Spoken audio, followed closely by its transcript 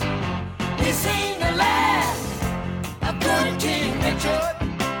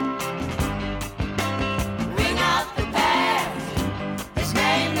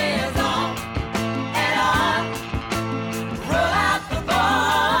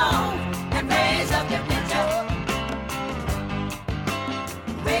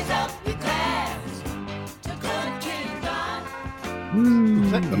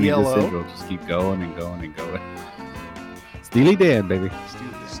I mean, Yellow. this intro will just keep going and going and going. Steely Dan, baby.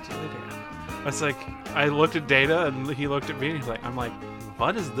 Steely Dan. It's like I looked at Data and he looked at me and he's like, I'm like,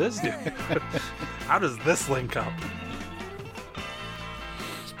 what does this do? How does this link up?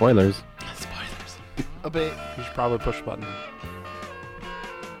 Spoilers. Spoilers. A bit. You should probably push the button.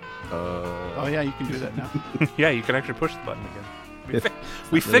 Oh yeah, you can do that now. Yeah, you can actually push the button again. We, It's fi-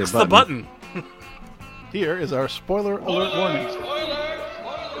 we not really a fixed the button. Here is our spoiler alert warning.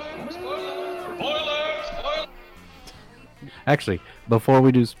 Actually, before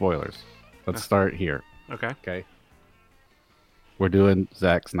we do spoilers, let's start here. Okay. Okay. We're doing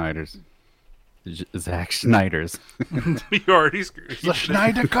Zack Snyder's. Zack Snyder's. You already screwed. The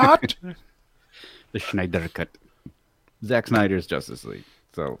Schneider cut. The Schneider cut. Zack Snyder's Justice League.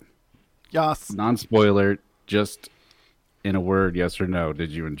 So, Yes. non-spoiler, just in a word, yes or no, did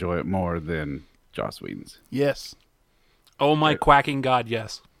you enjoy it more than Joss Whedon's? Yes. Oh my quacking god,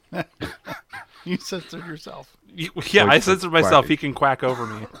 yes. You censored yourself. Yeah, I Voice of censored myself. quacking. He can quack over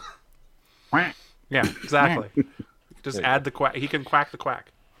me. Yeah, exactly. Just add the quack. He can quack the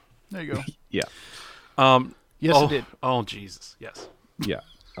quack. There you go. Yeah. Yes, oh, it did. Oh, Jesus. Yes. Yeah.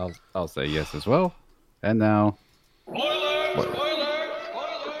 I'll say yes as well. And now. Spoiler.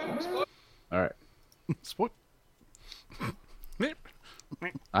 All right. Sport.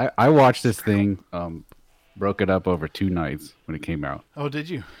 I watched this thing, broke it up over 2 nights when it came out, Oh, did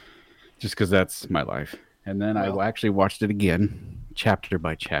you? just because that's my life. And then Well. I actually watched it again, chapter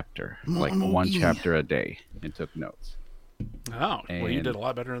by chapter, like one yeah. chapter a day, and took notes. Oh, well, you And- did a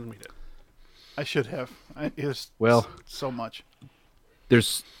lot better than we did. I should have. It was Well- so much.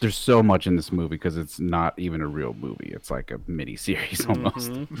 There's so much in this movie because it's not even a real movie. It's like a mini series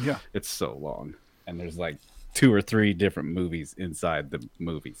almost. Yeah. It's so long, and there's like 2 or 3 different movies inside the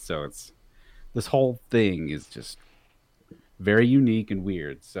movie. So this whole thing is just very unique and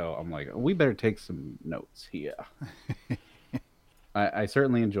weird. So I'm like, we better take some notes here. I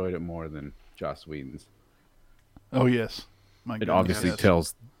certainly enjoyed it more than Joss Whedon's. Oh yes. My It goodness, obviously yes.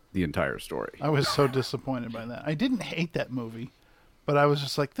 tells the entire story. I was so disappointed by that. I didn't hate that movie, but I was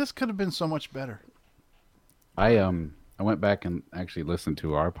just like, this could have been so much better. I went back and actually listened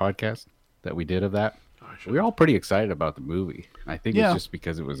to our podcast that we did of that. I We were all pretty excited about the movie. I think Yeah. it's just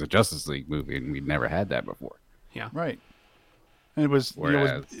because it was a Justice League movie and we'd never had that before. Yeah. Right. And it was, you know,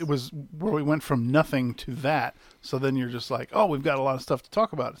 Whereas- it was where we went from nothing to that. So then you're just like, oh, we've got a lot of stuff to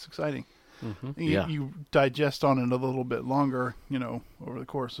talk about. It's exciting. Yeah. You digest on it a little bit longer, you know, over the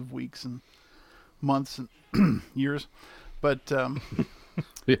course of weeks and months and years. But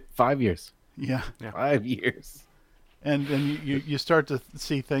 5 years. yeah, 5 years. and then you start to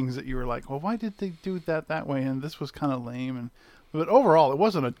see things that you were like, well, why did they do that way? And this was kind of lame. But overall, it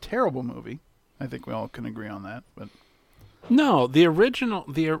wasn't a terrible movie. I think we all can agree on that. But No, the original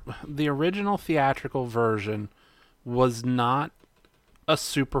theatrical version was not a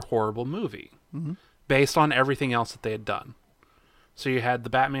super horrible movie based on everything else that they had done. So you had the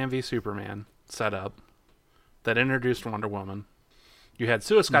Batman v Superman set up that introduced Wonder Woman. You had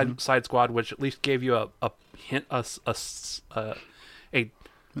Suicide Squad, which at least gave you a hint, a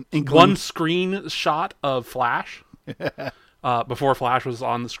an inkling- one screen shot of Flash before Flash was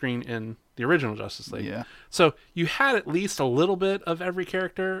on the screen in the original Justice League. Yeah. So you had at least a little bit of every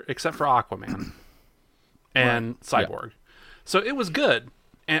character except for Aquaman and Cyborg. So it was good,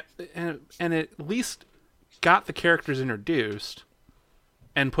 and it at least got the characters introduced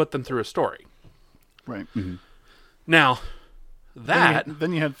and put them through a story. Right. Now, that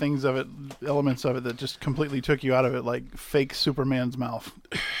Then you had things of it, elements of it that just completely took you out of it, like fake Superman's mouth.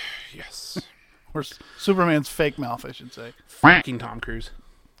 yes, Or Superman's fake mouth, I should say. fucking Tom Cruise.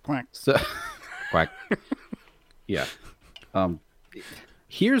 Quack. So, quack. Yeah.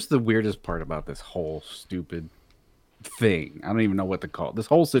 Here's the weirdest part about this whole stupid thing. I don't even know what to call it. This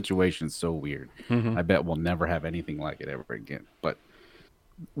whole situation is so weird. I bet we'll never have anything like it ever again. But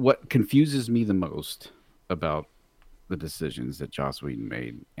what confuses me the most about the decisions that Joss Whedon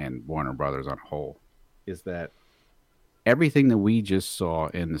made and Warner Brothers on a whole is that everything that we just saw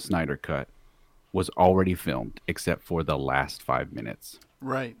in the Snyder Cut was already filmed except for the last 5 minutes.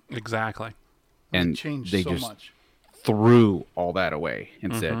 Right. Exactly. And It changed they so just much. threw all that away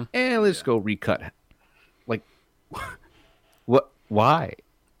and said, let's go recut. Like, what? Why?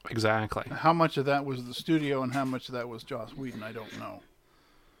 Exactly. How much of that was the studio and how much of that was Joss Whedon, I don't know.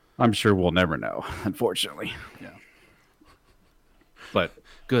 I'm sure we'll never know, unfortunately. Yeah. But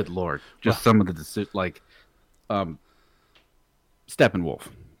good Lord, just some of the decisions, like Steppenwolf,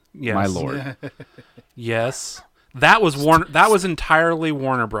 Yes. my Lord. Yes. That was Warner. That was entirely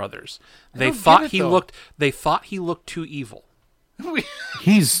Warner Brothers. They don't thought get it, he though. looked. They thought he looked too evil.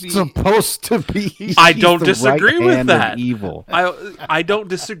 He's supposed to be. I he's don't the disagree right with hand of that. Evil. I don't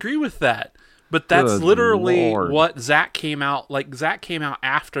disagree with that. But that's Good literally Lord. what Zach came out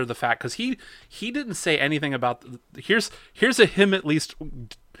after the fact, because he didn't say anything about here's a him at least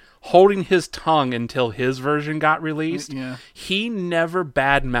holding his tongue until his version got released. Yeah. He never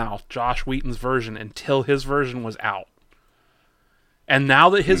badmouthed Josh Wheaton's version until his version was out. And now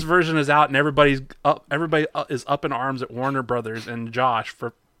that his version is out and everybody is up in arms at Warner Brothers and Josh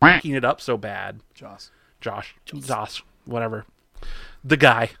for making it up so bad. Josh, whatever. The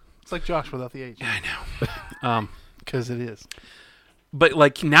guy. It's like Josh without the H. I know. Because it is. But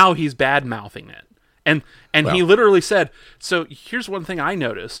like now he's bad mouthing it, and he literally said. So here's one thing I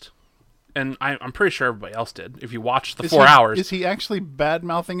noticed, and I'm pretty sure everybody else did. If you watch the 4 hours, is he actually bad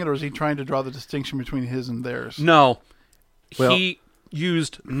mouthing it, or is he trying to draw the distinction between his and theirs? no, Well- he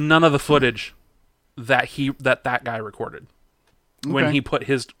used none of the footage that that guy recorded when Okay.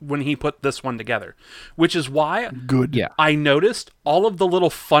 he put this one together, which is why Good. Yeah. I noticed all of the little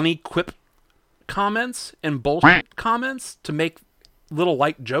funny quip comments and bullshit comments to make little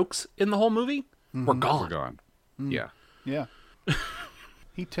light jokes in the whole movie were gone. We're gone. Yeah. Yeah.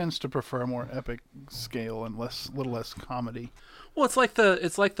 He tends to prefer a more epic scale and little less comedy. Well, it's like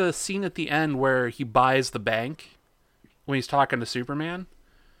the scene at the end where he buys the bank when he's talking to Superman.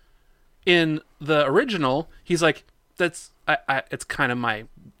 In the original, he's like, "That's it's kind of my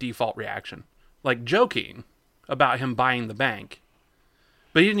default reaction, like joking about him buying the bank."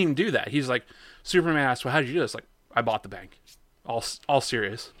 But he didn't even do that. He's like, Superman asked, "Well, how did you do this?" Like, "I bought the bank." All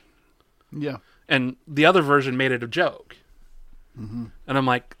serious. Yeah. And the other version made it a joke. And I'm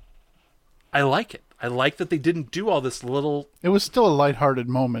like, I like it. I like that they didn't do all this little. It was still a lighthearted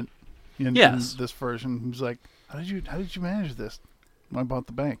moment in Yes. this version. He was like, how did you manage this? I bought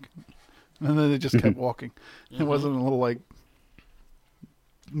the bank. And then they just kept walking. It wasn't a little like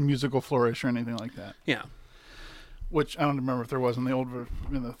musical flourish or anything like that. Yeah. Which I don't remember if there was in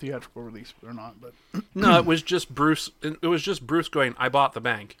the theatrical release or not, but No, it was just Bruce. It was just Bruce going, "I bought the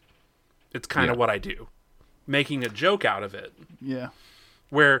bank." It's kind of Yeah. what I do, making a joke out of it. yeah.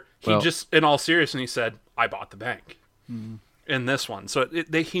 Where he Well- just, in all seriousness, he said, "I bought the bank." In this one, so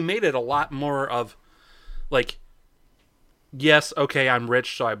he made it a lot more of, like, yes, okay, I'm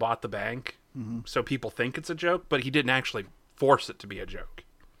rich, so I bought the bank, so people think it's a joke, but he didn't actually force it to be a joke.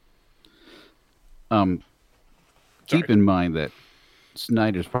 Keep in mind that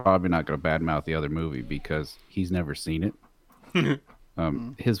Snyder's probably not going to badmouth the other movie because he's never seen it.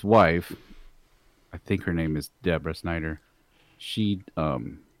 His wife, I think her name is Deborah Snyder, she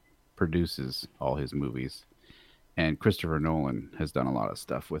produces all his movies, and Christopher Nolan has done a lot of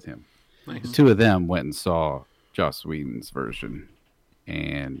stuff with him. Nice. The two of them went and saw Joss Whedon's version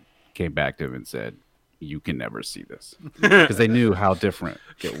and came back to him and said, "You can never see this," because they knew how different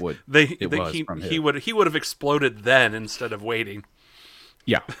it was from He his. would have exploded then instead of waiting.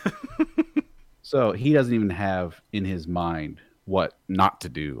 Yeah. So he doesn't even have in his mind what not to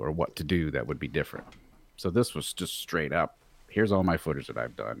do or what to do that would be different. So this was just straight up, here's all my footage that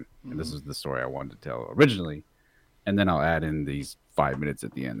I've done, and this is the story I wanted to tell originally, and then I'll add in these 5 minutes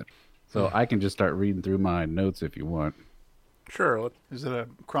at the end. So I can just start reading through my notes if you want. Sure. Is it a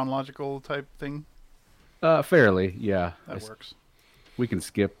chronological type thing? Fairly, yeah. That works. We can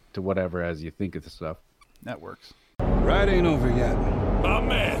skip to whatever as you think of the stuff. That works. Ride ain't over yet.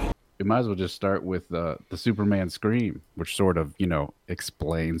 We might as well just start with the Superman scream, which sort of,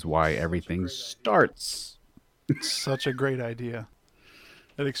 explains why everything starts. Such a great idea.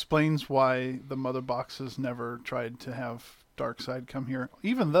 It explains why the mother boxes never tried to have Darkseid come here,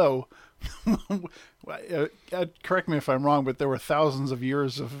 even though, correct me if I'm wrong, but there were thousands of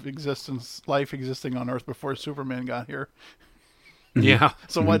years of life existing on Earth before Superman got here. Yeah.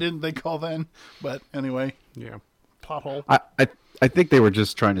 So why didn't they call then? But anyway, Yeah. plot hole. I think they were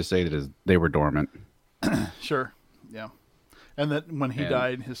just trying to say that they were dormant. Sure, yeah. And that when he And-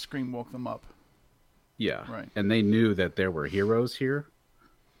 died, his scream woke them up. Yeah. Right. And they knew that there were heroes here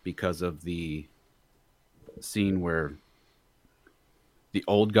because of the scene where the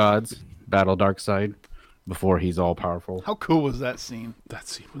old gods battle Darkseid before he's all powerful. How cool was that scene? That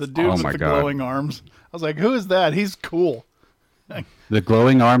scene The was dude Oh with my the God. glowing arms. I was like, who is that? He's cool. The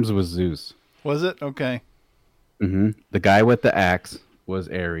glowing arms was Zeus. Was it? Okay. The guy with the axe was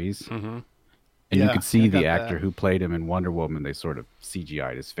Ares. And you Yeah, could see I the got actor that. who played him in Wonder Woman. They sort of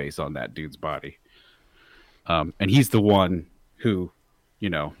CGI'd his face on that dude's body. And he's the one who,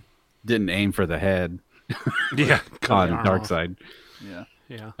 didn't aim for the head Yeah. on Darkseid. Yeah.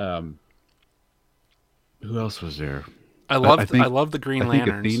 Yeah. Who else was there? I love I think- I love the Green I think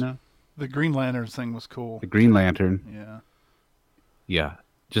Lanterns. Athena, The Green Lantern thing was cool. the Green Lantern. Yeah. Yeah,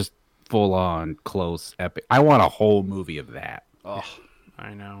 just full on close epic. I want a whole movie of that. Oh,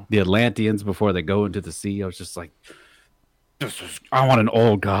 I know. The Atlanteans before they go into the sea. I was just like, I want an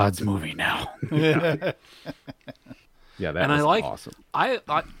old gods movie now. yeah. Yeah, that And was I like awesome.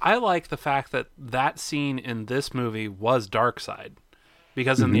 I like the fact that that scene in this movie was Darkseid,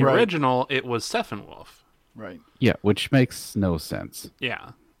 because in the Right. original it was Steppenwolf. Right. Yeah, which makes no sense.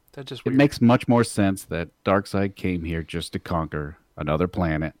 Yeah, that's just It weird. makes much more sense that Darkseid came here just to conquer another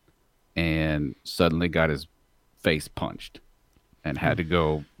planet and suddenly got his face punched and had to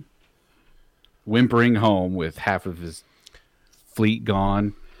go whimpering home with half of his fleet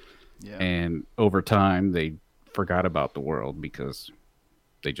gone. Yeah. And over time, they forgot about the world because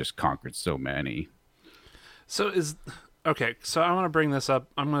they just conquered so many. So okay. So I want to bring this up.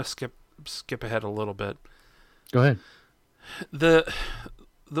 I'm going to skip ahead a little bit. Go ahead.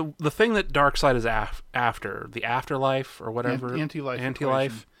 The thing that Darkseid is after, the afterlife or whatever,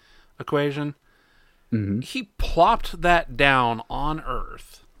 Anti-life equation. Mm-hmm. He plopped that down on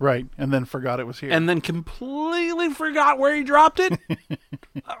Earth Right. And then forgot it was here. and then completely forgot where he dropped it.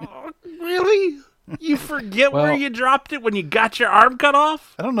 Oh, really? You forget where Well- you dropped it when you got your arm cut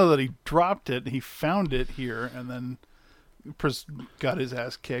off? I don't know that he dropped it. He found it here and then got his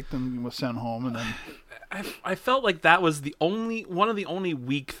ass kicked and was sent home. And then I felt like that was one of the only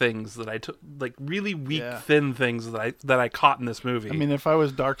weak things that I took, like really weak, Yeah. thin things that I caught in this movie. I mean, if I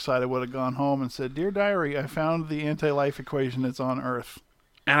was Darkseid, I would have gone home and said, "Dear diary, I found the anti-life equation. It's on Earth.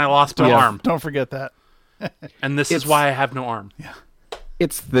 and I lost my arm, Don't forget that." and this is It's- why I have no arm.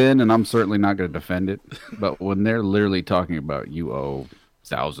 It's thin, and I'm certainly not going to defend it. But when they're literally talking about you owe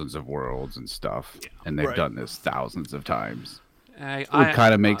thousands of worlds and stuff, and they've Right. done this thousands of times, It it would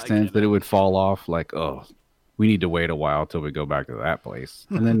kind of make I sense get that it would fall off. Like, oh, we need to wait a while till we go back to that place,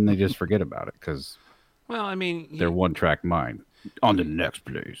 and then they just forget about it because Well, I mean, they're one-track mind. On to the next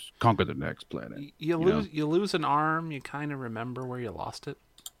place, conquer the next planet. you know? lose an arm, you kind of remember where you lost it.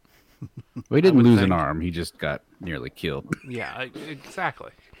 Well, he didn't would lose think. an arm; he just got nearly killed. Yeah,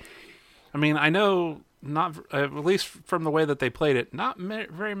 exactly. I mean, I know not at least from the way that they played it, not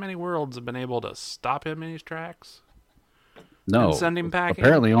very many worlds have been able to stop him in his tracks. No, And send him packing?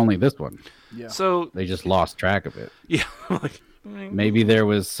 apparently only this one. Yeah. So They just lost track of it. yeah, like Maybe there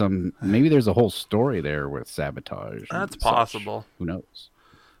was some. Maybe there's a whole story there with sabotage. and that's such. possible. Who knows?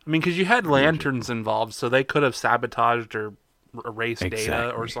 I mean, because you had lanterns involved, so they could have sabotaged or erased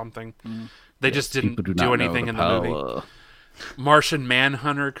data or Exactly. something. They just didn't People do not know anything in the movie. power. Martian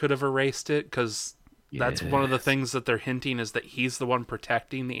Manhunter could have erased it because that's one of the Yes. things that they're hinting is that he's the one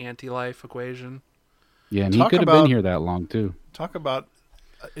protecting the anti-life equation. Yeah, and he Talk could have about- been here that long too. Talk about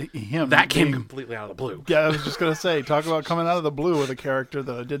him. That came being- completely out of the blue. Yeah, I was just gonna say, talk about coming out of the blue with a character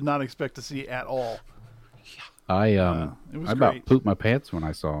that I did not expect to see at all. I it was I about great. pooped my pants when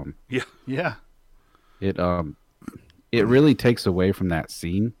I saw him. Yeah. Yeah. It really takes away from that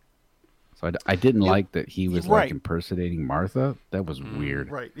scene. So I didn't like that he was right. like impersonating Martha. That was weird.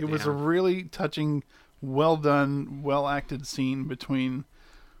 Right. It was Yeah. a really touching, well done, well acted scene between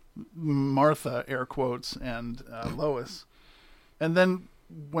Martha, air quotes, and Lois. And then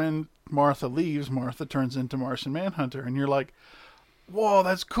when Martha leaves, Martha turns into Martian Manhunter, and you're like, "Whoa,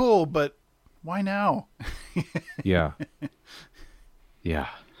 that's cool, but why now?" Yeah. Yeah.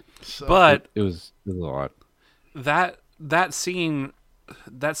 So, But It was a lot. that scene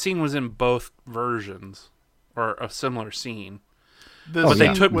was in both versions, or a similar scene. the But they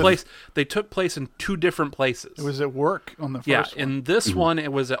scene took with- place in two different places. It was at work on the first yeah, one. in this one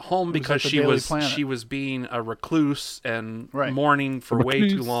it was at home because at the she Daily was Planet. she was being a recluse and Right. mourning for way too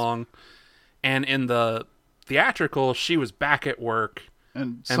Recluse. long. And in the theatrical, she was back at work.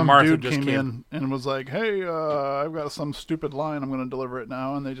 And some Martha dude just came came- in and was like, "Hey, I've got some stupid line. I'm going to deliver it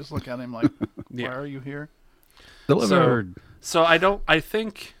now." And they just look at him like, Yeah. "Why are you here?" Delivered. So I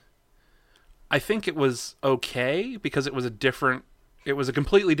think it was okay because it was a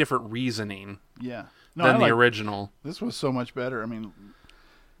completely different reasoning Yeah. No, than I the like, original. this was so much better. I mean,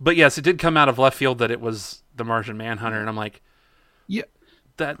 But yes, it did come out of left field that it was the Martian Manhunter, and I'm like, Yeah.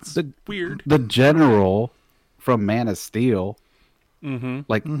 that's The- weird. The general from Man of Steel. Mm-hmm.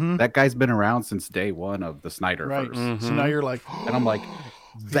 Like that guy's been around since day one of the Snyderverse. right. Mm-hmm. So now you're like, And I'm like,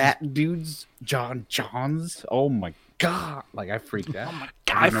 that dude's John Johns? Oh my god. Like I freaked out. I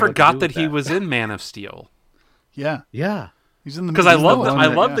didn't know what to forgot do that with he that. was in Man of Steel "Yeah, Yeah. he's in the because I he's the love one I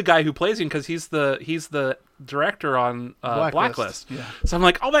that- love yeah. the guy who plays him because he's the director on Blacklist. Yeah. So I'm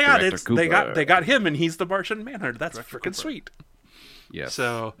like, oh my god, Director they Cooper. got him and he's the Martian Manhunter. That's freaking sweet. Yes.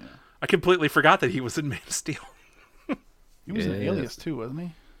 So I completely forgot that he was in Man of Steel. He was an Yes. Alias too, wasn't he?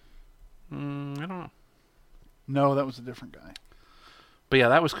 I don't know. No, that was a different guy. But yeah,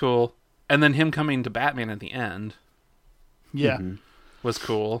 that was cool. And then him coming to Batman at the end Yeah. was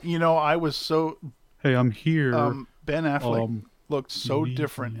cool. You know, I was so Hey, I'm here. Ben Affleck looked so leave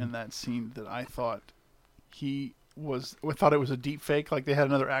different in that scene that I thought I thought it was a deep fake, like they had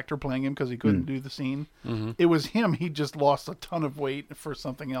another actor playing him because he couldn't do the scene. It was him. He just lost a ton of weight for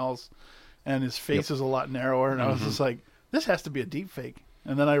something else, and his face is a lot narrower. And I was just like, this has to be a deep fake.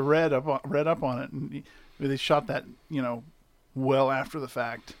 And then I read up on it, and they shot that, well after the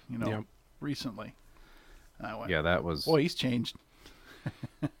fact, recently. And I went, Yeah, that was boy, he's changed.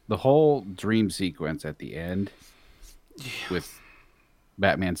 the whole dream sequence at the end with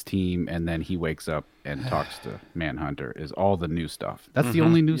Batman's team, and then he wakes up and talks to Manhunter is all the new stuff. That's the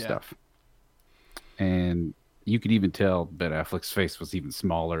only new stuff. And you could even tell Ben Affleck's face was even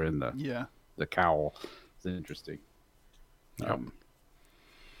smaller in the cowl. It's interesting. Yeah,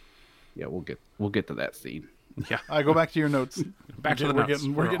 we'll get to that scene. Yeah. I go back to your notes. Back to the notes.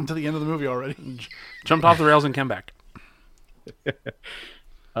 We're getting to the end of the movie already. Jumped off the rails and came back.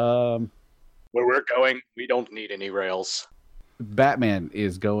 Where we're going, we don't need any rails. Batman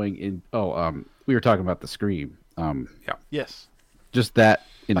is going in. We were talking about the Scream. Yes. Just that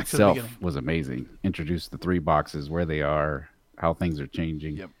in Back to the itself beginning. was amazing. Introduce the 3 boxes, where they are, how things are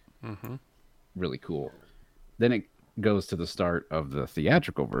changing. Yep. Really cool. Then it goes to the start of the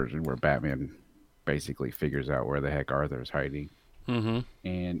theatrical version where Batman basically figures out where the heck Arthur's hiding.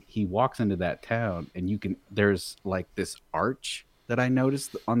 And he walks into that town, and there's like this arch that I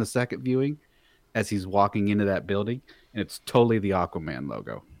noticed on the second viewing as he's walking into that building, and it's totally the Aquaman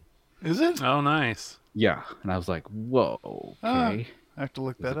logo. Is it? Oh, nice. Yeah. And I was like, whoa, okay. I have to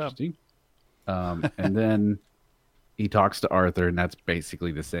look that up. Interesting. And then he talks to Arthur, and that's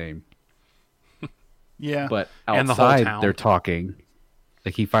basically the same. Yeah. But And the whole outside, town. they're talking.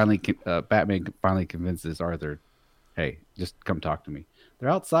 Like Batman finally convinces Arthur, "Hey, just come talk to me." They're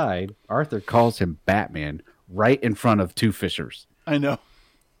outside. Arthur calls him Batman right in front of 2 fishers. I know.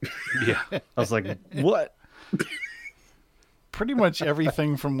 Yeah. I was like, "What?" Pretty much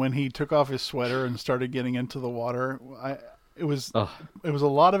everything from when he took off his sweater and started getting into the water. It was a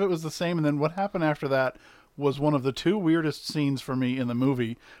lot of it was the same, and then what happened after that was one of the 2 weirdest scenes for me in the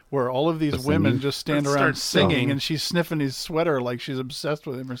movie, where all of these women just stand Start around singing, singing. and she's sniffing his sweater like she's obsessed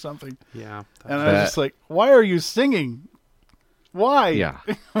with him or something. Yeah. And I was just like, "Why are you singing? Why?" Yeah.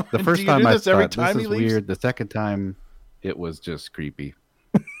 The Do first you time do I this every thought time this he is leaves? weird. The second time, it was just creepy.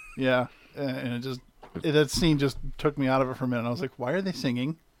 Yeah, and that scene just took me out of it for a minute. I was like, "Why are they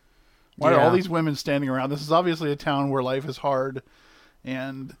singing? Why are all Yeah. these women standing around? This is obviously a town where life is hard,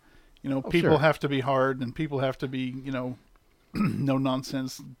 and people sure. have to be hard, and people have to be no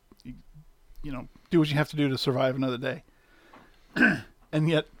nonsense. Do what you have to do to survive another day." And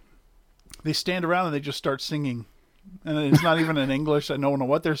yet, they stand around and they just start singing, and it's not even in English. I don't know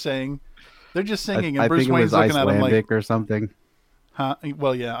what they're saying. They're just singing, and I Bruce think it Wayne's was looking at him Icelandic like, or something. "Huh?"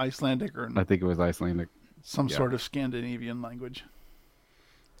 Well, yeah, Icelandic or I think it was Icelandic. some yeah. sort of Scandinavian language.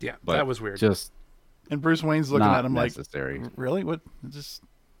 Yeah. But That was weird. Just And Bruce Wayne's looking not at him like, necessary. "Really? What?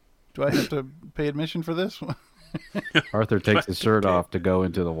 Do I have to pay admission for this?" Arthur takes his shirt off to go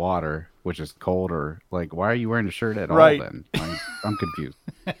into the water, which is cold. Or like, why are you wearing a shirt at Right. all? Then I'm confused.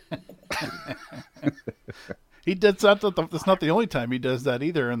 That's not the only time he does that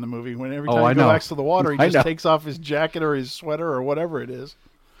either in the movie. When every Oh, time I he know. goes back to the water, he I just know. takes off his jacket or his sweater or whatever it is.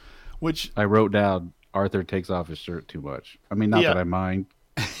 Which, I wrote down Arthur takes off his shirt too much. I mean, not Yeah. that I mind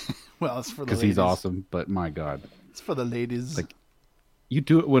well, it's for the because ladies. he's awesome, but my God, It's for the ladies. Like, you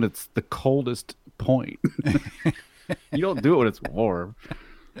do it when it's the coldest point. You don't do it when it's warm.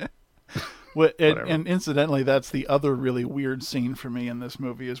 Whatever. And incidentally, that's the other really weird scene for me in this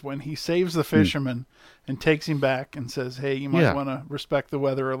movie is when he saves the fisherman and takes him back and says, "Hey, you might Yeah. want to respect the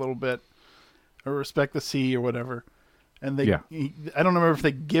weather a little bit, or respect the sea or whatever." And I don't remember if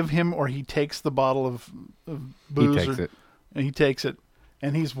they give him or he takes the bottle of booze. He takes it. And he takes it.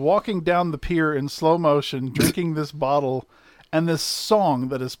 And he's walking down the pier in slow motion, drinking this bottle. And this song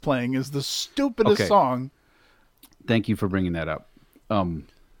that is playing is the stupidest Okay. song. Thank you for bringing that up.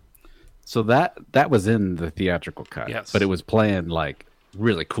 So that was in the theatrical cut, Yes. but it was playing like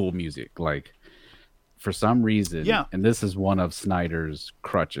really cool music. Like for some reason, Yeah. And this is one of Snyder's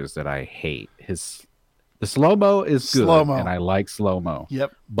crutches that I hate. The slow-mo is good, Slow-mo. and I like slow-mo.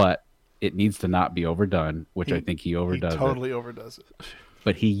 Yep. But it needs to not be overdone, which I think he overdoes He totally overdoes it.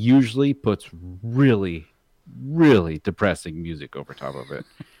 But he usually puts really, really depressing music over top of it.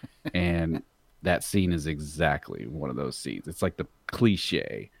 And that scene is exactly one of those scenes. It's like the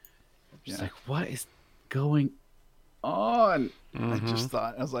cliche. Just like, what is going on. I just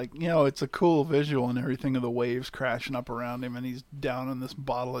thought, I was like, it's a cool visual and everything of the waves crashing up around him, and he's down in this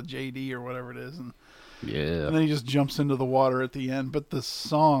bottle of JD or whatever it is, and Yeah. then he just jumps into the water at the end. But the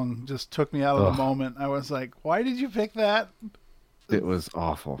song just took me out of the moment. I was like, why did you pick that? It was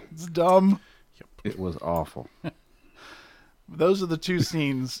awful. It's dumb. It was awful. Those are the two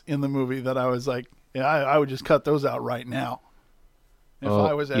scenes in the movie that I was like, yeah, I would just cut those out right now if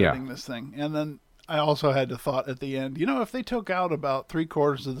I was editing this thing. And then I also had the thought at the end, if they took out about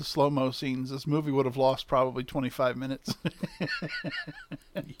 3/4 of the slow-mo scenes, this movie would have lost probably 25 minutes.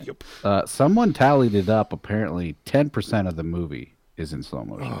 Yep. Someone tallied it up. Apparently, 10% of the movie is in slow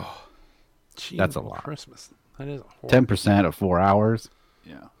motion. Gee, That's a lot. Christmas. That is a horrible. 10% of 4 hours.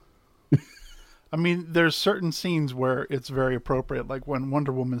 Yeah. I mean, there's certain scenes where it's very appropriate, like when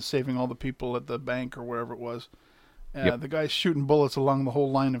Wonder Woman's saving all the people at the bank or wherever it was. The guy's shooting bullets along the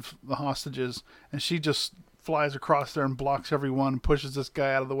whole line of the hostages, and she just flies across there and blocks everyone, pushes this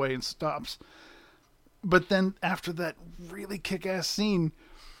guy out of the way and stops. But then after that really kick-ass scene,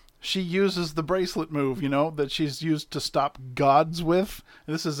 she uses the bracelet move, that she's used to stop gods with.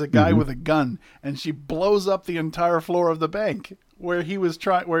 This is a guy with a gun, and she blows up the entire floor of the bank where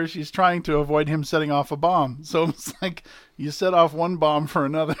she's trying to avoid him setting off a bomb. So it's like you set off one bomb for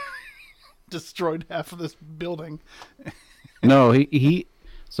another. Destroyed half of this building. No, he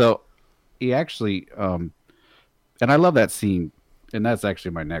actually and I love that scene, and that's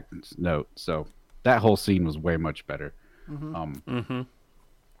actually my next note. So that whole scene was way much better.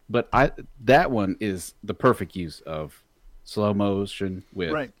 But that one is the perfect use of slow motion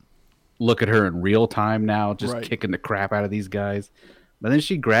with look at her in real time now, just kicking the crap out of these guys. But then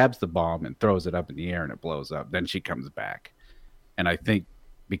she grabs the bomb and throws it up in the air and it blows up. Then she comes back. And I think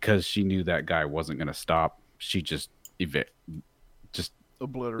because she knew that guy wasn't going to stop, she just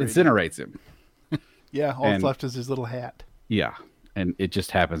incinerates him. Yeah, all that's left is his little hat. Yeah, and it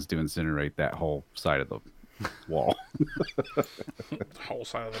just happens to incinerate that whole side of the wall. The whole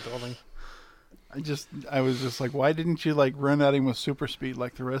side of the building. I was just like, why didn't you run at him with super speed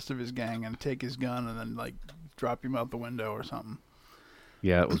like the rest of his gang and take his gun and then drop him out the window or something?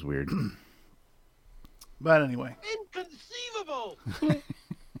 Yeah, it was weird. But anyway. Inconceivable!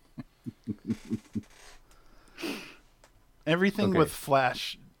 Everything with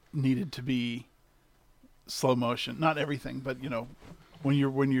Flash needed to be slow motion. Not everything, but when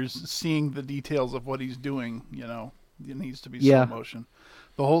you're seeing the details of what he's doing, it needs to be slow motion.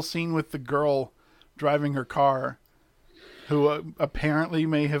 The whole scene with the girl driving her car, who apparently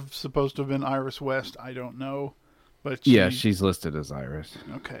may have supposed to have been Iris West, I don't know. But she's listed as Iris.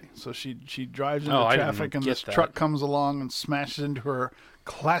 Okay, so she drives into traffic and this truck comes along and smashes into her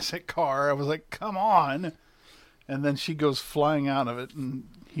classic car. I was like, come on. And then she goes flying out of it, and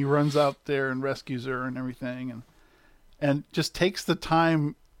he runs out there and rescues her and everything, and just takes the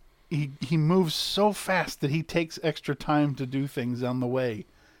time. He moves so fast that he takes extra time to do things on the way,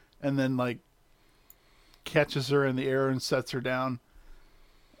 and then catches her in the air and sets her down.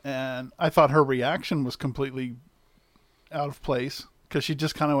 And I thought her reaction was completely out of place because she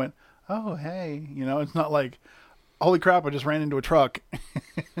just kind of went, "Oh, hey," It's not like, "Holy crap! I just ran into a truck."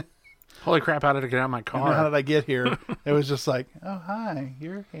 Holy crap! How did I get out of my car? How did I get here? It was just like, "Oh, hi,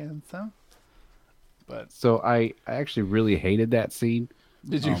 you're handsome." But so I actually really hated that scene.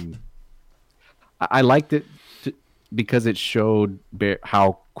 Did you? I liked it because it showed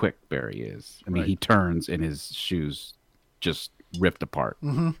how quick Barry is. I mean, he turns and his shoes just ripped apart.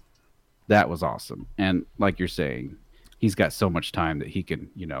 Mm-hmm. That was awesome. And like you're saying, he's got so much time that he can,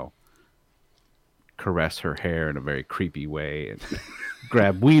 caress her hair in a very creepy way and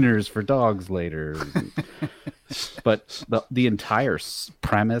grab wieners for dogs later. But the entire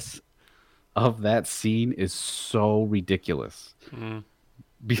premise of that scene is so ridiculous.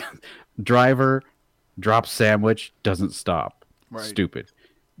 Driver drops sandwich, doesn't stop. Stupid.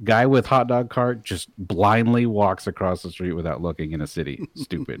 Guy with hot dog cart just blindly walks across the street without looking in a city.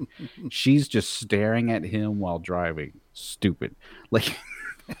 Stupid. She's just staring at him while driving. Stupid.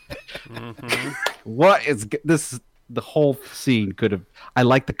 What is this? The whole scene could have. I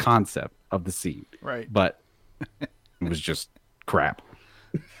like the concept of the scene, but it was just crap.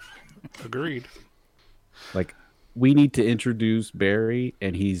 Agreed. We need to introduce Barry,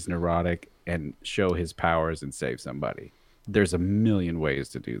 and he's neurotic, and show his powers and save somebody. There's a million ways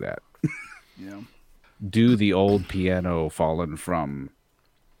to do that. Yeah. Do the old piano fallen from,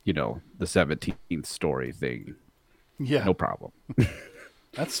 the 17th story thing. Yeah. No problem.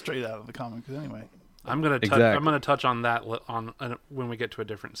 That's straight out of the comics anyway. I'm gonna touch on that when we get to a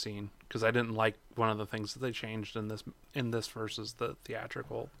different scene, because I didn't like one of the things that they changed in this versus the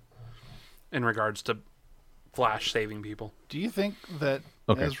theatrical, in regards to Flash saving people. Do you think that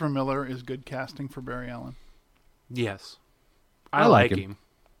Okay. Ezra Miller is good casting for Barry Allen? Yes, I I like like him. him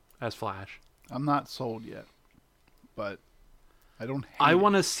as Flash. I'm not sold yet, but I don't hate I it.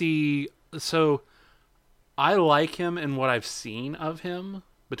 want to see. So, I like him in what I've seen of him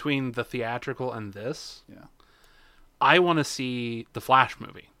between the theatrical and this. Yeah. I want to see the Flash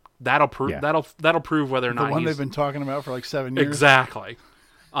movie. That'll prove. Yeah. That'll prove whether or The not one he's they've been talking about for like 7 years. exactly.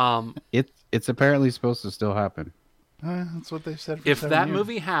 It's apparently supposed to still happen. That's what they've said for If 7 that years.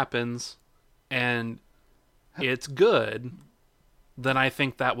 movie happens and it's good, then I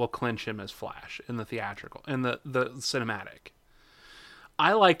think that will clinch him as Flash in the theatrical, in the cinematic.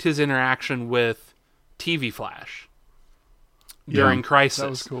 I liked his interaction with TV Flash during Crisis. that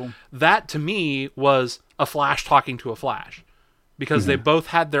was cool. That to me was a Flash talking to a Flash, because they both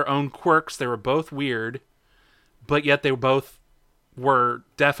had their own quirks. They were both weird, but yet they both were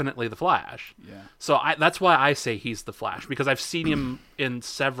definitely the Flash. Yeah. So that's why I say he's the Flash, because I've seen him in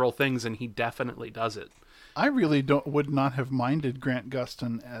several things and he definitely does it. I really would not have minded Grant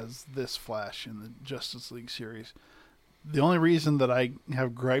Gustin as this Flash in the Justice League series. The only reason that I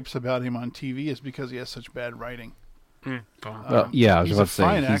have gripes about him on TV is because he has such bad writing. Well, yeah, I was he's about a to say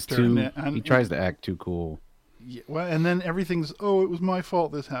fine he's actor, too. and He tries to act too cool. Yeah, well, and then everything's, oh, it was my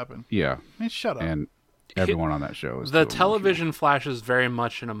fault this happened. Yeah, I mean, shut up. and everyone on that show is The too television Flash is very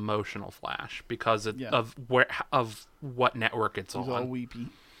much an emotional Flash because Yeah. of what network it's He's on. all weepy.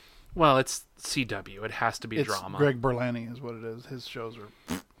 Well, it's CW. It has to be It's drama. Greg Berlanti is what it is. His shows are...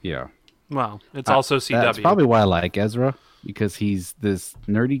 emotional. Yeah, Well, it's also CW. that's probably why I like Ezra, because he's this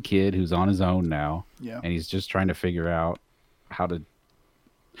nerdy kid who's on his own now, Yeah. and he's just trying to figure out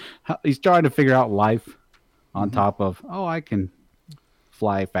he's trying to figure out life on top of, I can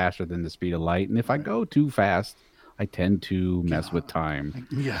fly faster than the speed of light, and if I go too fast, I tend to mess with time.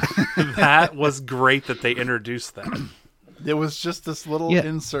 Yeah. That was great that they introduced that. It was just this little Yeah.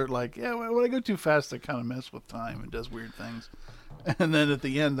 insert like, when I go too fast, I kind of mess with time and does weird things. And then at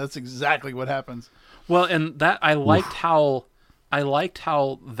the end, that's exactly what happens. Well, and that I liked how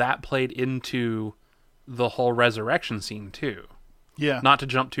that played into the whole resurrection scene too. Yeah. Not to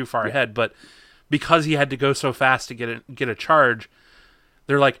jump too far ahead, but because he had to go so fast to get a charge,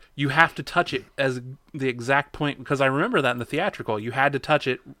 they're like, you have to touch it as the exact point, because I remember that in the theatrical, you had to touch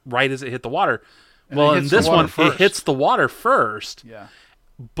it right as it hit the water. Well, it in hits the this water one, first. it hits the water first, Yeah.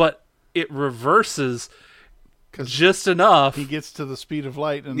 but it reverses 'Cause just enough. he gets to the speed of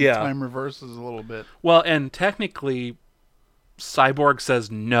light and Yeah. time reverses a little bit. Well, and technically, Cyborg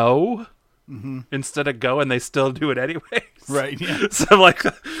says no instead of go, and they still do it anyways. Right. Yeah. So I'm like,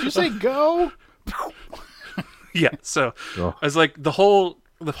 You say go? yeah. So Oh. I was like, the whole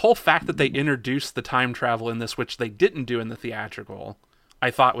fact that they introduced the time travel in this, which they didn't do in the theatrical, I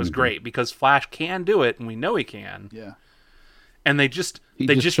thought was great, because Flash can do it, and we know he can. Yeah. And they just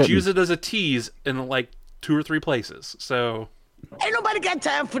shouldn't. use it as a tease in like 2 or 3 places. So Ain't nobody got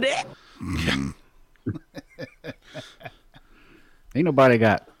time for that. Ain't nobody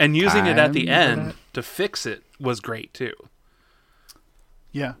got. and using it at the time for end that. to fix it was great too.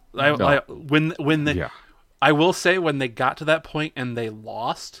 Yeah. When they Yeah. I will say, when they got to that point and they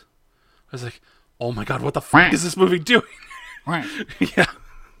lost, I was like, oh my god, what the fuck is this movie doing? Yeah.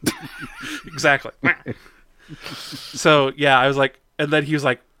 Exactly. So yeah, I was like, and then he was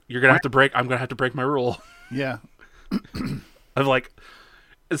like, I'm gonna have to break my rule. Yeah. I'm like,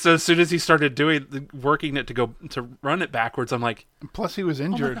 so as soon as he started working it to run it backwards, I'm like, Plus, he was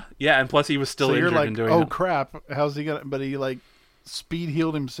injured. yeah, and plus he was still So injured you're like, in doing oh it. crap, how's he gonna? But he like speed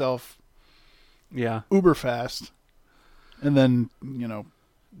healed himself Yeah. uber fast, and then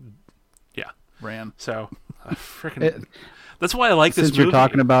Yeah. ran. So freaking that's why I like this Since movie. you're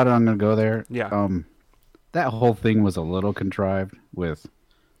talking about it, I'm gonna go there. Yeah. That whole thing was a little contrived.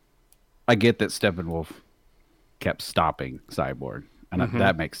 I get that Steppenwolf kept stopping Cyborg, and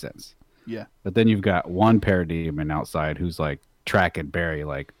that makes sense. Yeah. But then you've got one parademon outside who's like tracking Barry,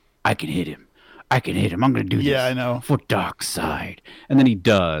 like, I can hit him. I'm gonna do this. Yeah, I know. For Darkseid. And then he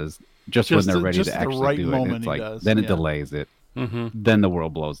does when they're ready just to the actually right do it. moment It's he like does, then it yeah. delays it. Then the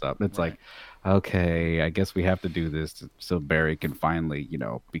world blows up. It's like, okay, I guess we have to do this so Barry can finally,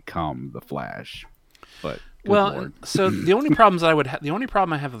 become the Flash. But good Well, Lord. so the only problems the only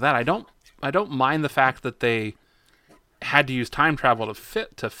problem I have with that, I don't mind the fact that they had to use time travel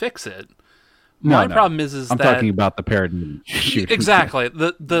to fix it. My No. problem is I'm that talking about the parademon shooting. exactly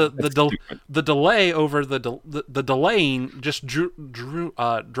the delay over the delaying just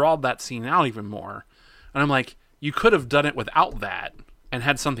drawed that scene out even more, and I'm like, you could have done it without that and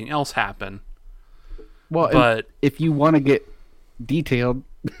had something else happen. Well, But- if you want to get detailed,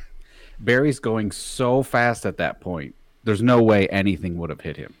 Barry's going so fast at that point. There's no way anything would have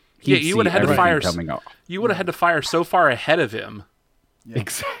hit him. Yeah, He'd you would see have had to fire. everything coming off. You would have had to fire so far ahead of him,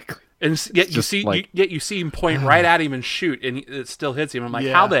 Exactly. and yet you just see, like- yet you see him point right at him and shoot, and it still hits him. I'm like,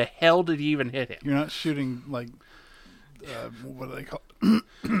 how the hell did he even hit him? You're not shooting like what do they call it?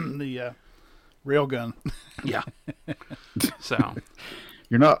 The rail gun. Yeah. So,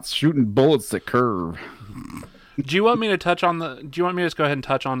 You're not shooting bullets that curve. do you want me to touch on the? Do you want me to just go ahead and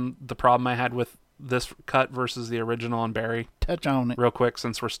touch on the problem I had with this cut versus the original and Barry, Touch on it. real quick,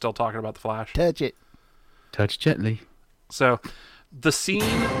 since we're still talking about the Flash? Touch it. Touch gently. So, the scene,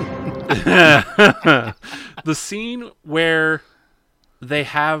 the scene where they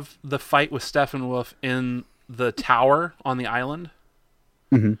have the fight with Steppenwolf in the tower on the island,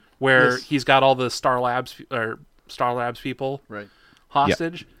 where Yes. he's got all the Star Labs people Right.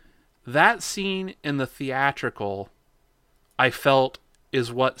 hostage. That scene in the theatrical, I felt,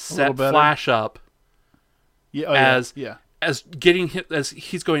 is what little set better. Flash up Yeah. Oh, as yeah. as getting hit, as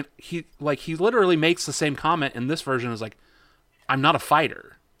he's going. He literally makes the same comment in this version as like, "I'm not a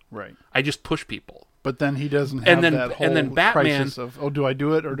fighter. Right. I just push people." But then he doesn't have And then- that whole and then Batman- crisis of, oh, do I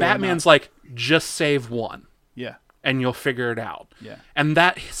do it or do Batman's I not? like, "Just save one, Yeah. and you'll figure it out." Yeah. And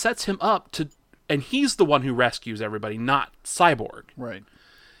that sets him up to, and he's the one who rescues everybody, not Cyborg. Right.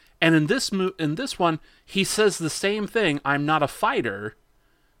 And in this one, he says the same thing. I'm not a fighter,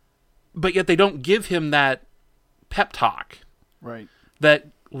 but yet they don't give him that pep talk Right. that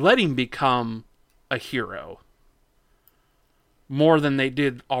let him become a hero more than they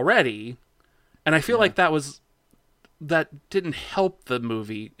did already. And I feel like that didn't help the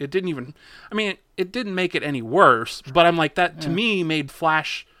movie. It didn't even, I mean, it didn't make it any worse, but I'm like, that to me made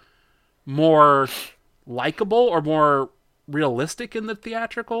Flash more likable or more realistic in the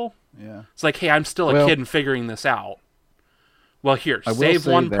theatrical. Yeah. It's like, hey, I'm still a Well- kid and figuring this out. Well, here, I will save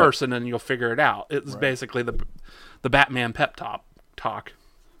say one that- person and you'll figure it out. It's basically the Batman pep talk.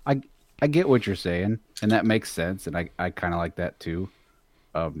 I get what you're saying, and that makes sense, and I kind of like that too.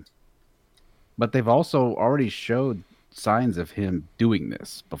 But they've also already showed signs of him doing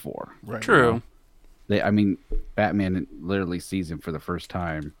this before. Right. True. Batman literally sees him for the first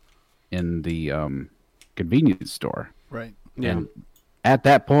time in the convenience store. Right. Yeah. And at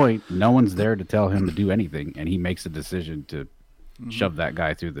that point, no one's there to tell him to do anything, and he makes a decision to shove that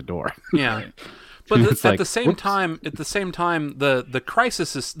guy through the door. Yeah. But It's at like, the same whoops. time, the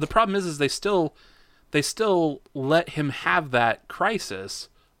crisis is, the problem is they still let him have that crisis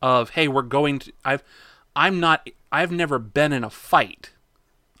of, hey, we're going to, I've never been in a fight.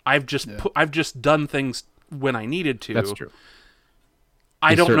 I've just done things when I needed to. That's true. I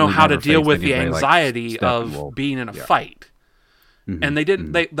He's don't know certainly how to never deal faced with the anybody like anxiety of Steppenwolf. being in a Yeah. fight. And they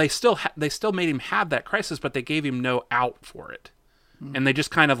didn't. They still made him have that crisis, but they gave him no out for it. And they just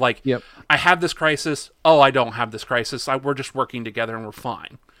kind of like, Yep. I have this crisis. Oh, I don't have this crisis. We're just working together and we're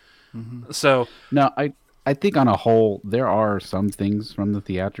fine. So No, I think on a whole, there are some things from the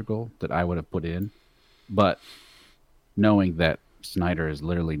theatrical that I would have put in, but knowing that Snyder has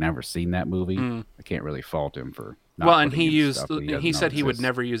literally never seen that movie, I can't really fault him for. Not well, and putting he in used. stuff that He doesn't said he know would exists.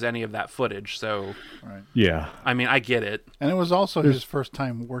 never use any of that footage. So Right. Yeah. I mean, I get it. And it was also his first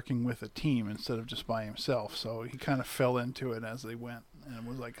time working with a team instead of just by himself. So he kind of fell into it as they went and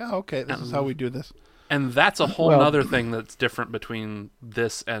was like, oh, okay, this is how we do this. And that's a whole Well- other thing that's different between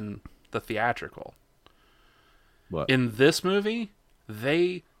this and the theatrical. What? In this movie,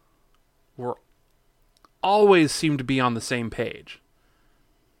 they were always seemed to be on the same page.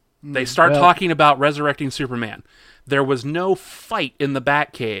 They start Well- talking about resurrecting Superman. There was no fight in the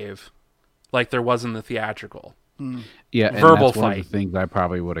Batcave like there was in the theatrical. Yeah, and verbal that's one of fight. the things I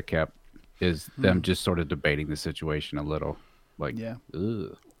probably would have kept is them just sort of debating the situation a little. Like, Yeah.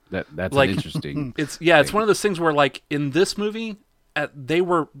 ugh, that's Like- an interesting. It's one of those things where like in this movie, they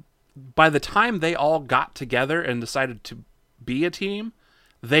were, by the time they all got together and decided to be a team,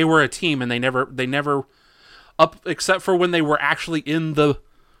 they were a team, and they never up except for when they were actually in the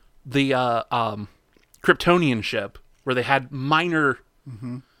Kryptonian ship where they had minor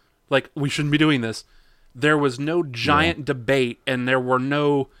like, we shouldn't be doing this. There was no giant debate, and there were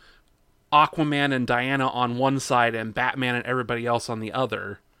no Aquaman and Diana on one side and Batman and everybody else on the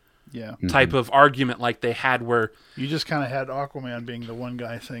other Yeah. type of argument like they had where, You just kind of had Aquaman being the one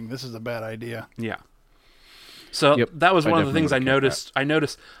guy saying, this is a bad idea. yeah. So Yep, that was I one of the definitely things I would've kept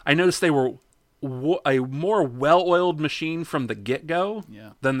noticed. I noticed they were a more well-oiled machine from the get-go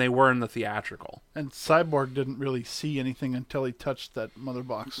Yeah. than they were in the theatrical. And Cyborg didn't really see anything until he touched that mother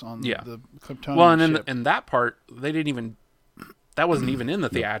box on Yeah. the Kryptonian Well, and ship. in that part, they didn't even. That wasn't even in the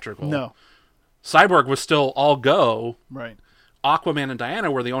theatrical. No. Cyborg was still all go. Right. Aquaman and Diana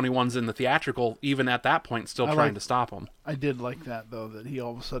were the only ones in the theatrical, even at that point, still trying to stop him. I did like that, though, that he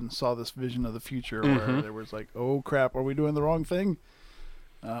all of a sudden saw this vision of the future where there was like, oh, crap, are we doing the wrong thing?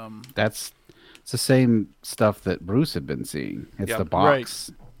 It's the same stuff that Bruce had been seeing. It's the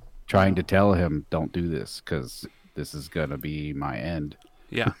box trying to tell him, don't do this because this is going to be my end.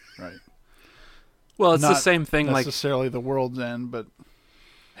 Yeah. Right. Well, it's Not the same thing. Not necessarily the world's end, but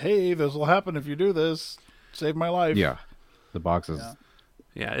hey, this will happen if you do this. Save my life. Yeah. The boxes.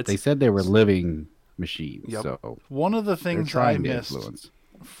 Yeah. They said they were living machines. Yep. So one of the they're things I trying to missed influence.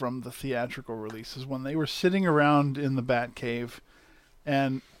 from the theatrical release is when they were sitting around in the Batcave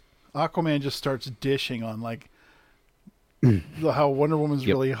and Aquaman just starts dishing on like how Wonder Woman's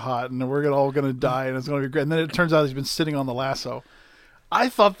really hot and we're all going to die and it's going to be great. And then it turns out he's been sitting on the lasso. I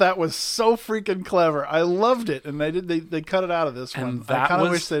thought that was so freaking clever. I loved it, and they cut it out of this one. I kind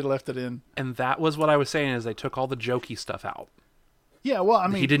of wish they left it in. And that was what I was saying is they took all the jokey stuff out. Yeah, well, I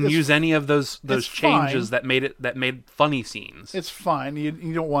mean, he didn't use any of those changes fine. that made funny scenes. It's fine. You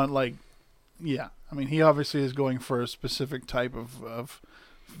don't want I mean, he obviously is going for a specific type of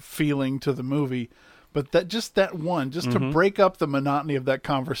feeling to the movie, but that one, just to break up the monotony of that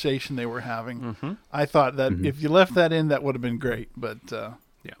conversation they were having, I thought that if you left that in, that would have been great. But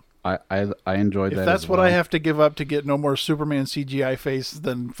I enjoyed that. If that's as what well. I have to give up to get no more Superman CGI face,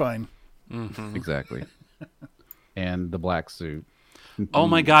 then fine. Exactly. And the black suit. Oh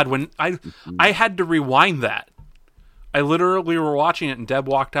my God! When I had to rewind that, I literally were watching it, and Deb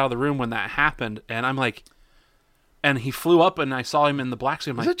walked out of the room when that happened, and I'm like, and he flew up, and I saw him in the black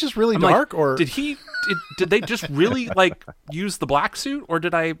suit. Is it just really dark, or did they just really use the black suit, or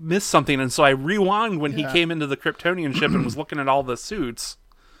did I miss something? And so I rewound when he came into the Kryptonian ship and was looking at all the suits,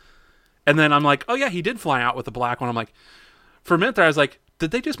 and then I'm like, oh yeah, he did fly out with the black one. I'm like, for a minute there, I was like, did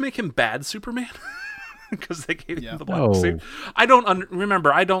they just make him bad Superman? Because they gave him the black suit. I don't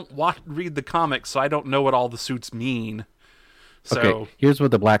remember. I don't read the comics, so I don't know what all the suits mean. So, okay, here's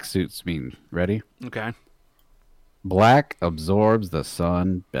what the black suits mean. Ready? Okay. Black absorbs the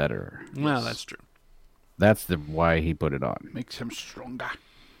sun better. Well, that's true. That's why he put it on. makes him stronger?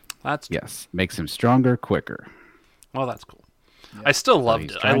 That's true. Yes, makes him stronger, quicker. Well, that's cool. Yeah. I still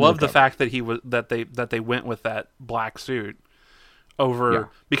loved it. I love the fact that they went with that black suit over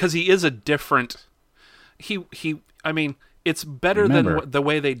because he is a different. I mean, it's better than the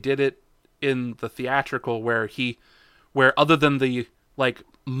way they did it in the theatrical, where other than the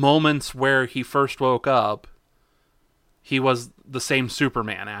moments where he first woke up, he was the same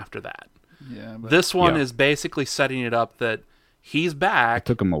Superman after that. Yeah. This one is basically setting it up that he's back. It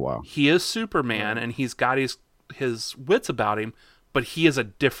took him a while. He is Superman, and he's got his wits about him, but he is a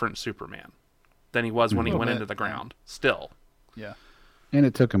different Superman than he was when he went into the ground. Still. Yeah. And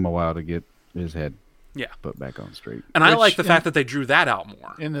it took him a while to get his head put back on straight. And I like the fact that they drew that out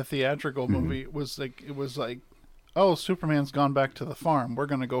more. In the theatrical movie, it was like, oh, Superman's gone back to the farm. We're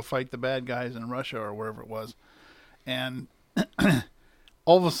going to go fight the bad guys in Russia or wherever it was. And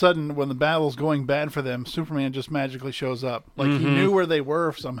all of a sudden, when the battle's going bad for them, Superman just magically shows up. Like he knew where they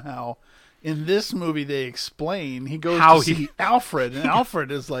were somehow. In this movie, they explain he goes to see Alfred, and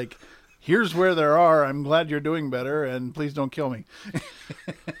Alfred is like, "Here's where they are. I'm glad you're doing better, and please don't kill me."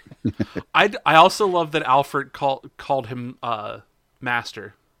 I also love that Alfred called him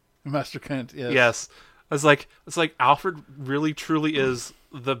Master Kent. Yes. Yes. It's like Alfred really truly is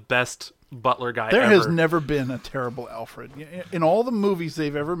the best butler guy There ever. has never been a terrible Alfred. In all the movies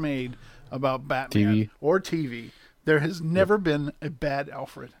they've ever made about Batman or TV, there has never been a bad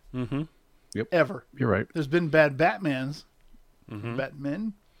Alfred. Mm-hmm. Yep. Ever. You're right. There's been bad Batmans,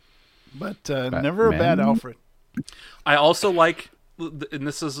 Batmen, but never a bad Alfred. I also like, and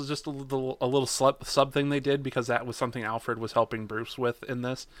this is just a little sub thing they did, because that was something Alfred was helping Bruce with in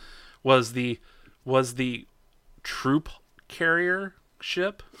this, was the troop carrier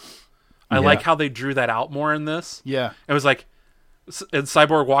ship. I like how they drew that out more in this. Yeah. It was like, and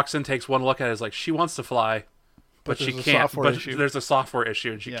Cyborg walks in, takes one look at it, is like, she wants to fly, but she can't. There's a software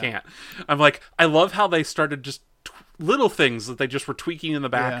issue, and she can't. I'm like, I love how they started just little things that they just were tweaking in the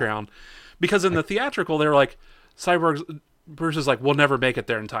background. Because in the theatrical, they were like, Bruce is like, we'll never make it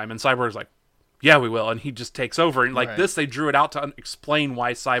there in time. And Cyborg's like, yeah, we will. And he just takes over. And this, they drew it out to explain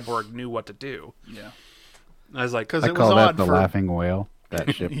why Cyborg knew what to do. Yeah. I was like, because I call that the laughing whale.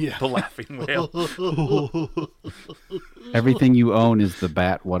 That ship. The laughing whale. Everything you own is the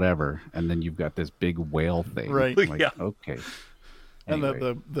bat, whatever, and then you've got this big whale thing. Right. Like, okay. Anyway.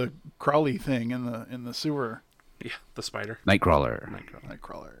 And the Crowley thing in the sewer. Yeah, the spider. Nightcrawler.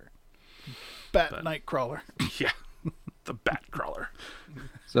 Nightcrawler. Yeah, the bat crawler.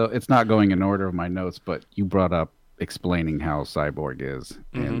 So it's not going in order of my notes, but you brought up explaining how Cyborg is.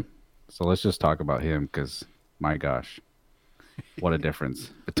 And so let's just talk about him because, my gosh, what a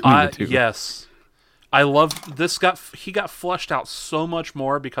difference between the two. Yes. I love this. He got fleshed out so much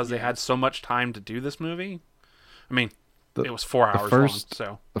more because they had so much time to do this movie. I mean, it was 4 hours long,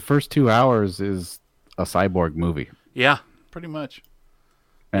 so the first 2 hours is a Cyborg movie. Yeah, Pretty much.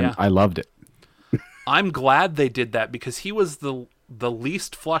 And I loved it. I'm glad they did that because he was the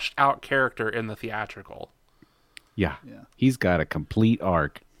least fleshed out character in the theatrical. Yeah. He's got a complete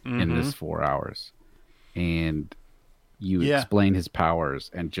arc in this 4 hours. And you explain his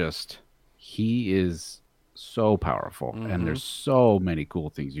powers and just he is so powerful and there's so many cool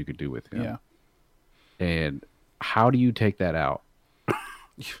things you could do with him. Yeah. And how do you take that out?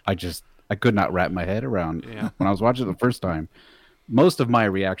 I could not wrap my head around when I was watching it the first time. Most of my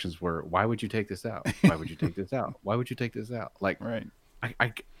reactions were, why would you take this out? Why would you take this out? Why would you take this out? Like, Right.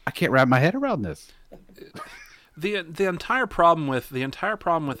 I can't wrap my head around this. The entire problem with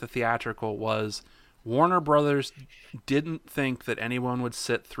the theatrical was Warner Brothers didn't think that anyone would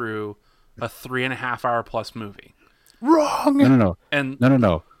sit through a 3.5 hour plus movie. Wrong. No. And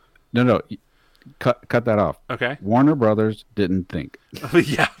No. Cut that off. okay, Warner Brothers didn't think.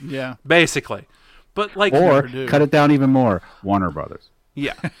 yeah, Yeah. basically, but like, Or do. cut it down even more. Warner Brothers.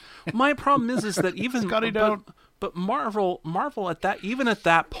 yeah. My problem is that even Scotty, don't. but Marvel at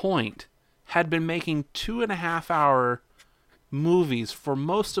that point had been making 2.5 hour movies for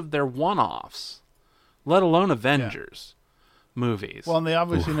most of their one-offs, let alone Avengers movies. Well, and they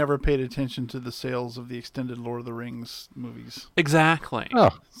obviously never paid attention to the sales of the extended Lord of the Rings movies. exactly. Oh,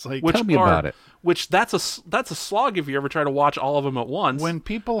 It's like tell me about it. Which that's a slog if you ever try to watch all of them at once. when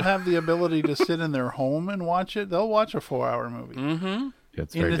people have the ability to sit in their home and watch it, they'll watch a 4-hour movie.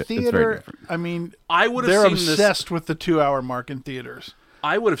 It's In very, the it's very theater, different. I mean, I would have they're seen this. obsessed with the 2-hour mark in theaters.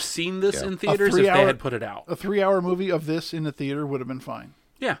 I would have seen this in theaters if 3-hour they had put it out. A 3-hour movie of this in the theater would have been fine.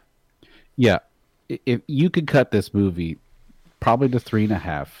 Yeah. Yeah. If you could cut this movie probably to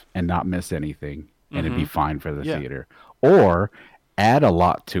 3.5 and not miss anything, and it'd be fine for the theater. Or add a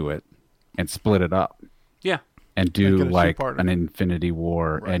lot to it and split it up Yeah. and do Make it a like two-parter. an Infinity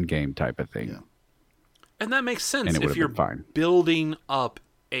War Endgame type of thing. Yeah. And that makes sense And it would if have you're been fine. building up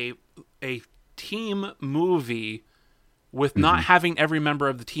a team movie with not having every member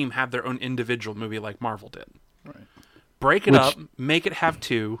of the team have their own individual movie like Marvel did. Right. Break it Which- up, make it have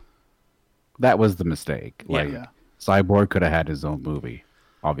two. That was the mistake. Yeah. Like Yeah. Cyborg could have had his own movie,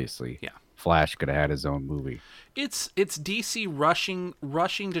 obviously. Yeah. Flash could have had his own movie. It's DC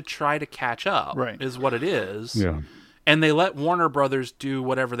rushing to try to catch up, Right. is what it is. Yeah. And they let Warner Brothers do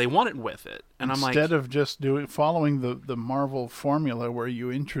whatever they wanted with it. And I'm like, Instead of just following the Marvel formula where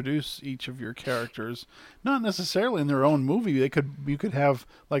you introduce each of your characters, not necessarily in their own movie. You could have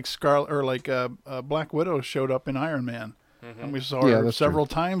like Black Widow showed up in Iron Man, and we saw Yeah, her that's several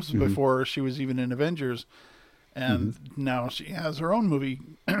times before she was even in Avengers, and now she has her own movie.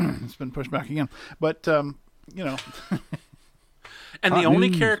 It's been pushed back again, but you know, and the Hot only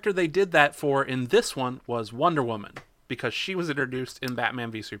news. character they did that for in this one was Wonder Woman, because she was introduced in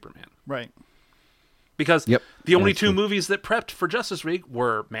Batman v Superman. right? Because Yep, the only that's two true. movies that prepped for Justice League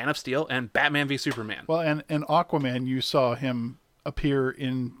were Man of Steel and Batman v Superman. Well, and Aquaman, you saw him appear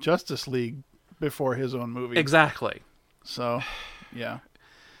in Justice League before his own movie. Exactly. So, yeah.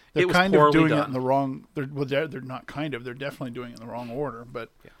 It They're was kind of poorly doing it done. in the wrong. They're not kind of. They're definitely doing it in the wrong order. But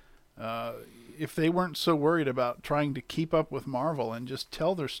if they weren't so worried about trying to keep up with Marvel and just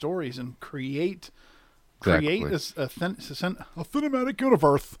tell their stories and create a cinematic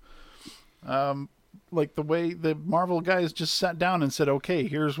universe, like the way the Marvel guys just sat down and said, "Okay,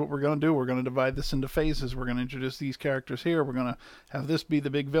 here's what we're going to do. We're going to divide this into phases. We're going to introduce these characters here. We're going to have this be the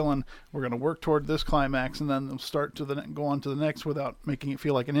big villain. We're going to work toward this climax, and then they'll start to go on to the next without making it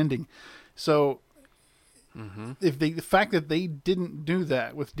feel like an ending." So, if the fact that they didn't do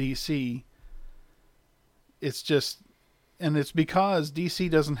that with DC, it's just, and it's because DC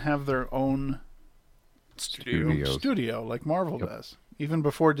doesn't have their own Studios. studio like Marvel does, even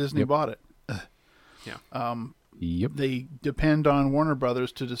before Disney bought it. Yep. They depend on Warner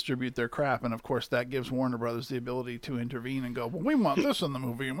Brothers to distribute their crap, and of course that gives Warner Brothers the ability to intervene and go, well, we want this in the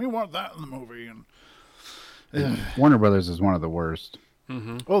movie and we want that in the movie, and Warner Brothers is one of the worst.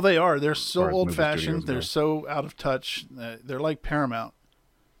 oh, they are. They're so far as movie old-fashioned. studios They're go. so out of touch. They're like Paramount,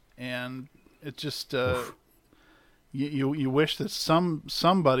 and it just you wish that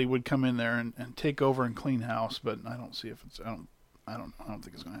somebody would come in there and take over and clean house, but I don't see if it's I don't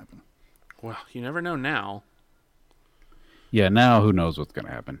think it's going to happen. Well, you never know now. Yeah, now who knows what's going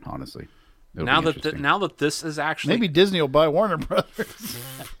to happen, honestly. It'll Now be that interesting. now that this is actually Maybe Disney will buy Warner Brothers.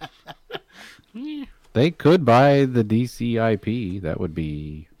 They could buy the DC IP. That would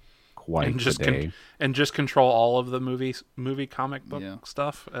be quite and just the day. and just control all of the movie comic book Yeah.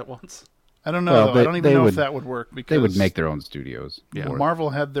 stuff at once. I don't know, Well, though. they- I don't even they know would- if that would work because They would make their own studios. Yeah. for it.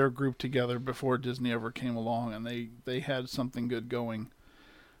 Marvel had their group together before Disney ever came along, and they had something good going. That's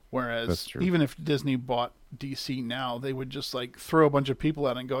Whereas true. even if Disney bought DC now, they would just like throw a bunch of people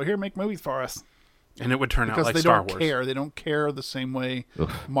out and go, "Here, make movies for us," And it would turn out because like they Star don't Wars. care. They don't care the same way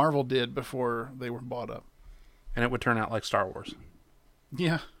Ugh. Marvel did before they were bought up. And it would turn out like Star Wars.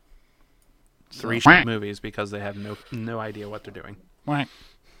 Yeah. Three shit movies because they have no idea what they're doing. Right.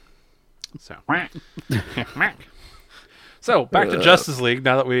 So, so back to Justice League.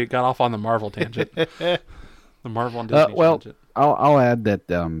 Now that we got off on the Marvel tangent, the Marvel and Disney Well, tangent. I'll add that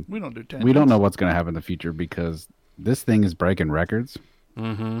We don't do 10. we don't know what's going to happen in the future because this thing is breaking records.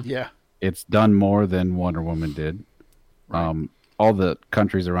 Yeah. It's done more than Wonder Woman did. All the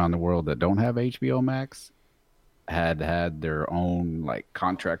countries around the world that don't have HBO Max had their own like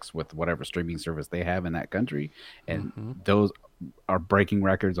contracts with whatever streaming service they have in that country, and those are breaking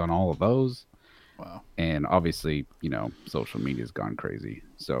records on all of those. Wow. And obviously, social media's gone crazy.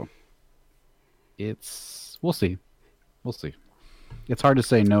 So we'll see. It's hard to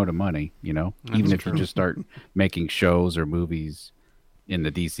say no to money, even if you just start making shows or movies in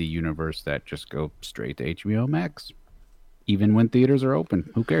the DC universe that just go straight to HBO Max. Even when theaters are open,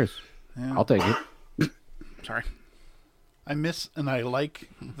 who cares? Yeah. I'll take it. Sorry. I miss and I like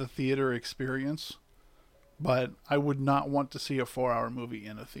the theater experience, but I would not want to see a 4-hour movie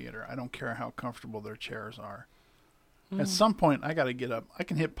in a theater. I don't care how comfortable their chairs are. At some point, I got to get up. I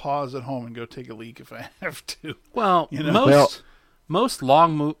can hit pause at home and go take a leak if I have to. Well, You know? most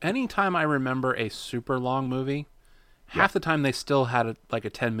long anytime I remember a super long movie, half the time they still had a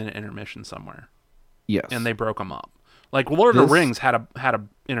 10-minute intermission somewhere, Yes. and they broke them up. Like Lord of the This- Rings had a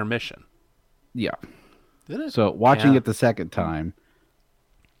intermission. Yeah. Did it? So watching Yeah. it the second time,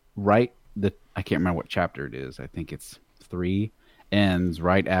 I can't remember what chapter it is. I think it's 3, ends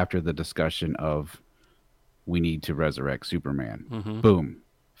right after the discussion of we need to resurrect Superman. Boom.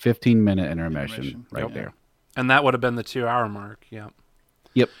 15-minute intermission right Yep. there. And that would have been the 2-hour mark. Yeah.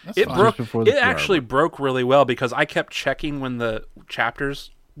 Yep. That's It fine. broke. Just before the It 2 hour actually mark. broke really well because I kept checking when the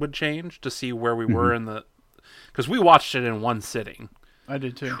chapters would change to see where we were in the. Because we watched it in one sitting, I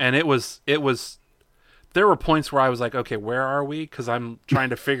did too. and it was. There were points where I was like, okay, where are we? Because I'm trying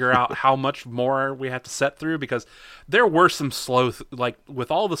to figure out how much more we have to set through. Because there were some slow, with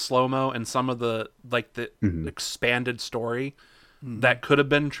all the slow mo and some of the expanded story that could have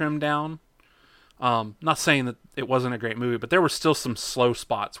been trimmed down. Not saying that it wasn't a great movie, but there were still some slow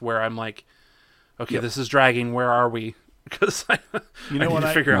spots where I'm like, okay, this is dragging. Where are we? Because I You know need when to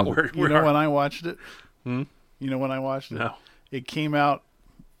I figure out where. You know when I watched it? You know when I watched it? No. It came out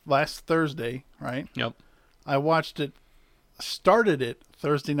last Thursday, right? Yep. I watched it. Started it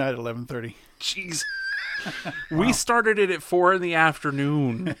Thursday night at 11:30. Jeez. We started it at 4 PM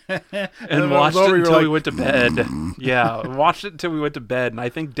and it was watched it over, you were until we like, went to bed. Yeah, watched it until we went to bed, and I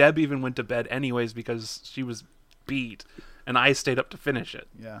think Deb even went to bed anyways because she was beat, and I stayed up to finish it.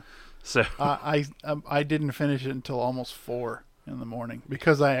 Yeah. So I didn't finish it until almost 4 in the morning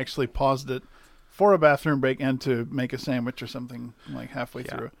because I actually paused it for a bathroom break and to make a sandwich or something like halfway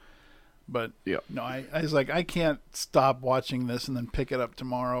through. But no, I was like, I can't stop watching this and then pick it up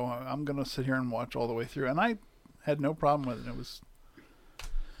tomorrow. I'm going to sit here and watch all the way through. And I had no problem with it. It was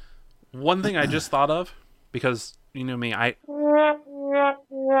one thing I just thought of, because you know me,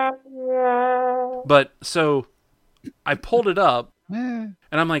 but so I pulled it up and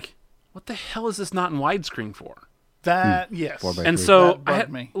I'm like, what the hell is this not in widescreen for? that, yes. 4 by And 3. so That I bugged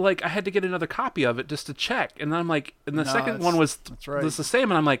had me. I had to get another copy of it just to check, and I'm like, and the No, second that's- one was that's right. was the same,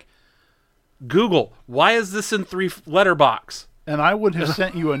 and I'm like, Google, why is this in 3-letter box? And I would have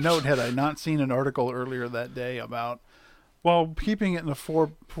sent you a note had I not seen an article earlier that day about, well, keeping it in a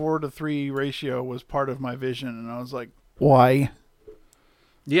 4:3 ratio was part of my vision. And I was like, why?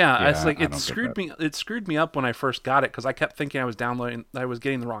 Yeah, it's Yeah, like I it don't get screwed that. me. It screwed me up when I first got it because I kept thinking I was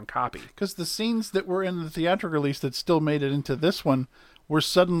getting the wrong copy. Because the scenes that were in the theatrical release that still made it into this one were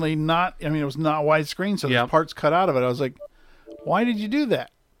suddenly not, I mean, it was not widescreen, so Yeah. there's parts cut out of it. I was like, why did you do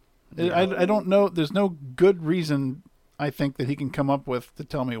that? I don't know. There's no good reason, I think, that he can come up with to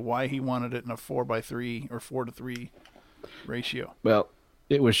tell me why he wanted it in a 4:3 or 4:3 ratio. Well,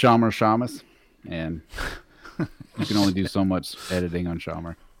 it was Shamar Shamus, and you can only do so much editing on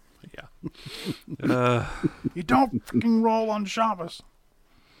Shamar. Yeah. You don't freaking roll on Shabbos.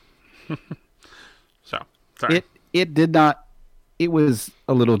 So sorry. It did not. It was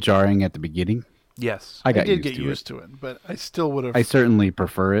a little jarring at the beginning. Yes. I I got did used get to used to it, but I still would have. I certainly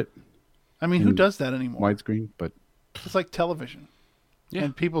prefer it. I mean, who does that anymore? widescreen, but It's like television. Yeah.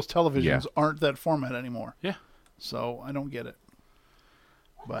 And people's televisions Yeah. aren't that format anymore. Yeah. So I don't get it.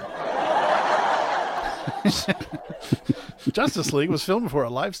 But Justice League was filmed before a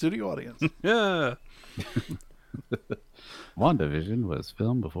live studio audience. Yeah. WandaVision was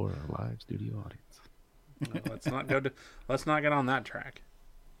filmed before a live studio audience. No, let's not go to. Let's not get on that track.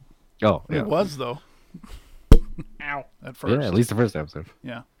 Oh, yeah. It was though. Ow. At first. Yeah, at least the first episode.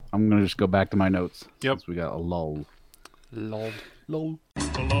 Yeah. I'm going to just go back to my notes. Yep. Since we got a lull. Lol. Lol.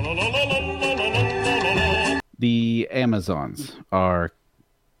 The Amazons are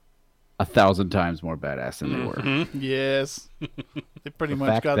 1,000 times more badass than they were. Yes. They pretty The much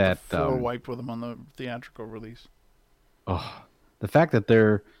fact got that, the floor wiped with them on the theatrical release. Oh, the fact that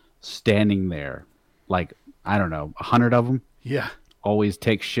they're standing there, like, I don't know, 100 of them, Yeah. always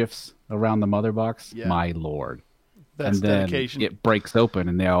take shifts around the mother box. Yeah. My lord. That's and then dedication. it breaks open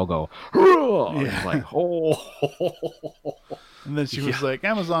and they all go, yeah. Yeah. It's like, oh. And then she was like,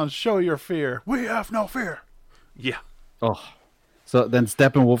 Amazon, show your fear. We have no fear. Yeah. Oh. So then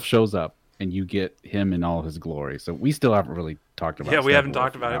Steppenwolf shows up and you get him in all his glory. So we still haven't really talked about Yeah, we haven't Steppenwolf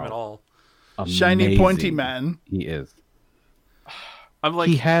talked about him now. at all. Shiny, Amazing pointy man. He is. I'm like,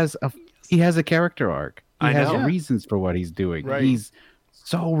 he has a character arc. He I has know. reasons for what he's doing. Right. He's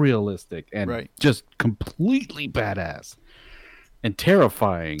so realistic and Right. just completely badass and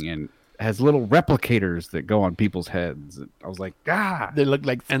terrifying and has little replicators that go on people's heads. And I was like, ah. They look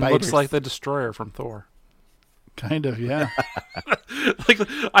like and spiders. looks like the Destroyer from Thor. Kind of, yeah. Like,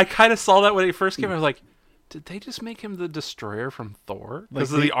 I kind of saw that when he first came. I was like, did they just make him the Destroyer from Thor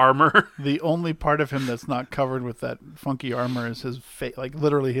because Like of the armor? The only part of him that's not covered with that funky armor is his face, like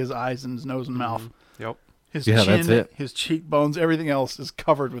literally his eyes and his nose and mouth. Yep. His Yeah, chin, that's it. his cheekbones, everything else is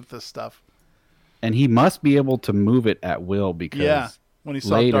covered with this stuff. And he must be able to move it at will because Yeah. When he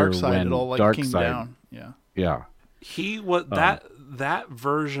saw later Darkseid, when it all like came Darkseid- down. Yeah. yeah. He was that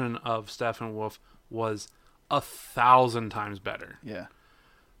version of Steppenwolf was 1,000 times better. Yeah.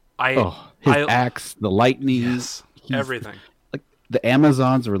 His axe, the lightning, yes, he's- everything. Like the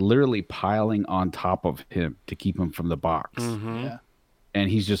Amazons were literally piling on top of him to keep him from the box. Mm-hmm. Yeah. And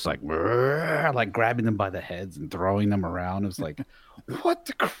he's just like grabbing them by the heads and throwing them around. It was like, what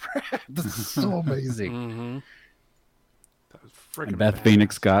the crap? This is so amazing. Mm-hmm. That was freaking And Beth badass.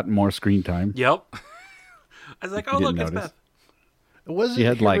 Phoenix got more screen time. Yep. I was like, You oh look, didn't it's notice. Beth. Was She it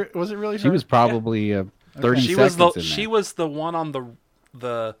had, her- like- was it really her? She was probably 30 She was seconds the in she there. was the one on the.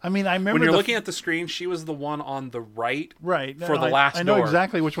 I mean, I remember When you're the- looking at the screen, she was the one on the right. right for the I- last I know door.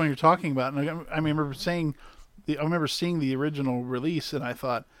 exactly which one you're talking about, and I remember saying, I remember seeing the original release, and I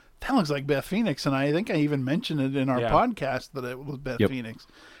thought that looks like Beth Phoenix, and I think I even mentioned it in our Yeah. podcast that it was Beth Yep. Phoenix,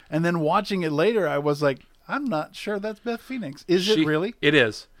 and then watching it later, I was like, I'm not sure that's Beth Phoenix. Is it really? It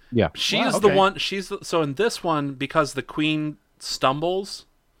is. Yeah. She Wow, is the okay. one. So in this one, because the queen stumbles,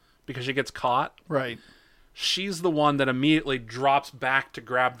 because she gets caught, Right. she's the one that immediately drops back to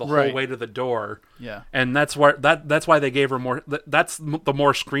grab the Right. whole way to the door. Yeah. And that's why they gave her more. That's the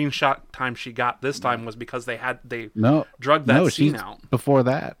more screenshot time she got this time was because they No. drugged that no, scene she's out. before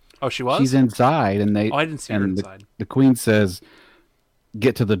that. Oh, she was. She's inside and they Oh, I didn't see her and inside. The queen says,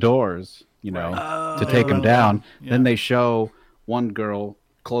 get to the doors, to take them run down. down. Yeah. Then they show one girl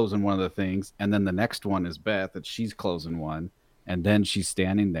closing one of the things, and then the next one is Beth, and she's closing one, and then she's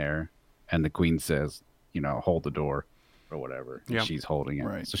standing there, and the queen says, hold the door or whatever. And Yep. she's holding it.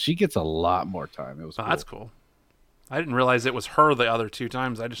 Right. So she gets a lot more time. It was Oh, cool. that's cool. I didn't realize it was her the other two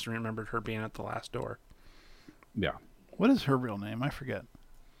times. I just remembered her being at the last door. Yeah. What is her real name? I forget.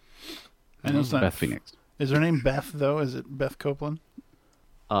 I know it's not Beth Phoenix. Is her name Beth though? Is it Beth Copeland?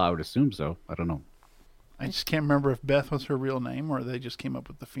 I would assume so. I don't know. I just can't remember if Beth was her real name or they just came up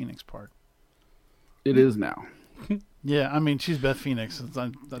with the Phoenix part. It is now. Yeah, I mean she's Beth Phoenix.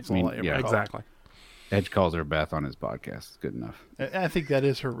 That's I mean, all I ever yeah. call her. Exactly. Edge calls her Beth on his podcast. It's good enough. I think that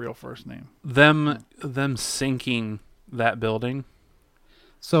is her real first name. Them sinking that building.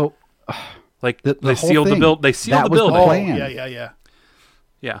 So Like The they whole sealed the thing, build. They sealed that the was the building. plan. Yeah.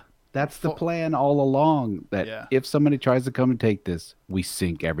 Yeah. that's the plan all along. That Yeah. if somebody tries to come and take this, we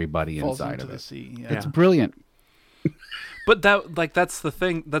sink everybody Falls inside into of the it. sea. Yeah. It's brilliant. But that's the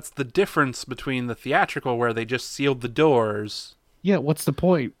thing. That's the difference between the theatrical where they just sealed the doors. Yeah, what's the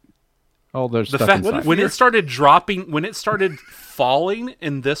point? Oh, there's The stuff fact inside. when it started dropping, when it started falling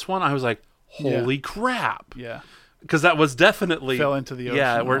in this one, I was like, "Holy crap!" Yeah. Because that was definitely Fell into the ocean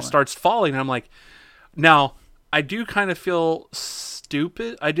Yeah, and where all it that. starts falling. And I'm like, now I do kind of feel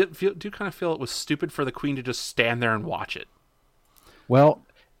stupid. I do kind of feel it was stupid for the queen to just stand there and watch it. Well,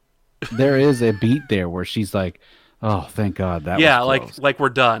 there is a beat there where she's like, Oh, thank God that Yeah, was close. like we're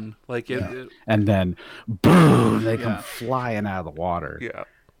done. Like And then boom, they come flying out of the water. yeah.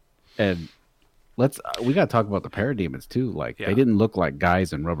 And we got to talk about the parademons too. Like Yeah. they didn't look like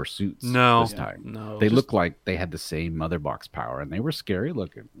guys in rubber suits No. this time. No. They looked like they had the same mother box power, and they were scary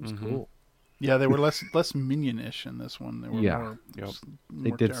looking. It was cool. Yeah, they were less minion-ish in this one. They were more. Yep. They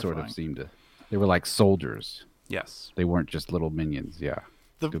more did sort terrifying. of seem to. They were like soldiers. Yes. They weren't just little minions. Yeah.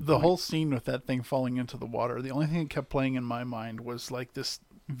 The Good the point. whole scene with that thing falling into the water. The only thing that kept playing in my mind was like this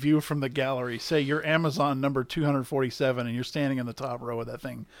view from the gallery. Say you're Amazon number 247, and you're standing in the top row of that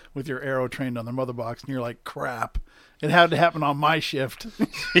thing with your arrow trained on the mother box, and you're like, "Crap! It had to happen on my shift."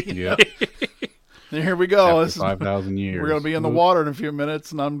 Yeah. And here we go. This is, 5,000 years. we're gonna be in the water in a few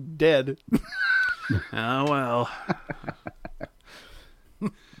minutes, and I'm dead. Oh well.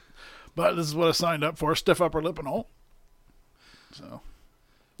 But this is what I signed up for: stiff upper lip and all. So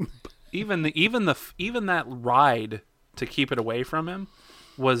Even that ride to keep it away from him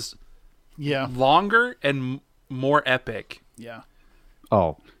was yeah, longer and more epic. yeah,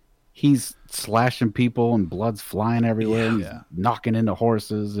 Oh, he's slashing people and blood's flying everywhere. And he's Yeah. knocking into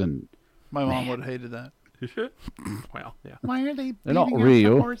horses and my mom would have hated that. Well, yeah. Why are they? they're not beating up the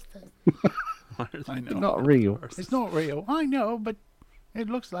real. horses? I know. Not real. It's not real. I know, but it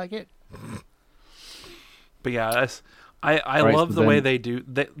looks like it. But yeah, I Right, love so the way then- they do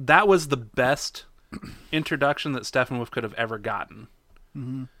that. That was the best introduction that Steppenwolf could have ever gotten.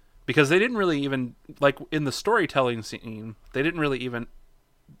 Mm-hmm. Because they didn't really even, like, in the storytelling scene, they didn't really even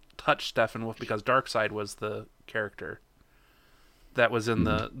touch Steppenwolf because Darkseid was the character that was in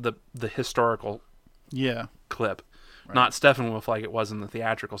the historical Yeah, clip, not Steppenwolf like it was in the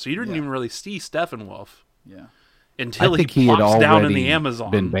theatrical. So you didn't Yeah. even really see Steppenwolf yeah. until I think he he had plops already down in the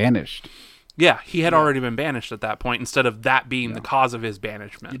Amazon. been banished. Yeah, he had already been banished at that point instead of that being the cause of his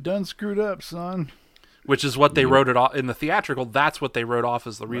banishment. You done screwed up, son. Which is what they wrote it off in the theatrical. That's what they wrote off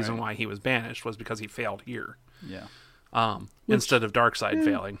as the reason Right. why he was banished, was because he failed here, Yeah. instead of Darkseid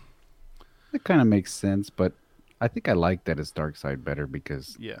failing. It kind of makes sense, but I think I like that it's Darkseid better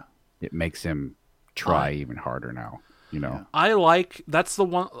because Yeah. it makes him try even harder now. You know, I like that's the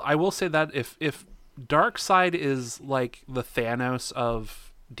one. I will say that if Darkseid is like the Thanos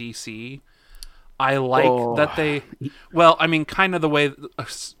of DC, I like that they. Well, I mean, kind of the way.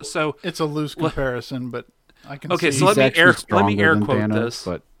 So It's a loose comparison, but I can Okay, see. so let me actually air stronger than quote Thanos, this.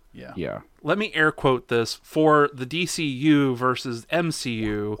 But yeah. yeah, Let me air quote this for the DCU versus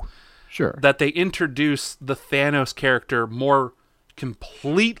MCU. sure. That they introduce the Thanos character more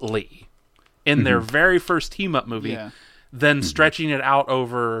completely in their very first team up movie Yeah. than stretching it out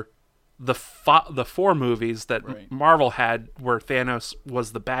over the four movies that Right. Marvel had where Thanos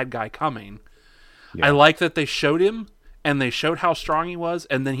was the bad guy coming. Yeah. I like that they showed him and they showed how strong he was,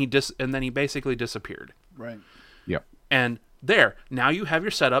 and then he basically disappeared. Right. Yep. And there, now you have your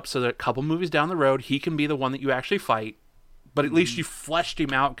setup so that a couple movies down the road he can be the one that you actually fight, but at least you fleshed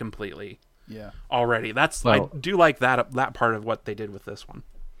him out completely Yeah. already. That's Well- I do like that part of what they did with this one.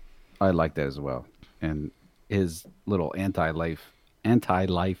 I like that as well. And his little anti-life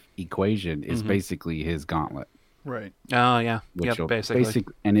equation is basically his gauntlet. Right. Oh yeah, Which yep, will basically.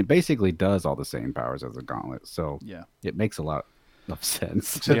 and it basically does all the same powers as a gauntlet. So Yeah. it makes a lot of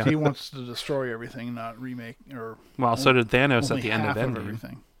sense. Except Yeah. he wants to destroy everything, not remake or Well, so did Thanos only at the end half of Endgame.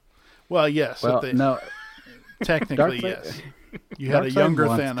 everything. Well, yes. Well, no, technically, Darkseid- yes. You had a Darkseid younger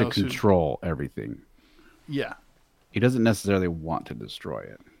wants Thanos to who, control everything. yeah, He doesn't necessarily want to destroy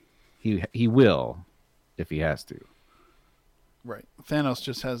it. He will if he has to. right. Thanos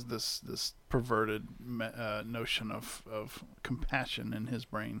just has this perverted notion of compassion in his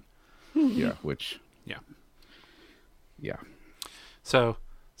brain. Yeah, which Yeah. yeah. So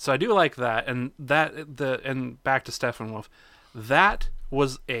I do like that, and and back to Steppenwolf. That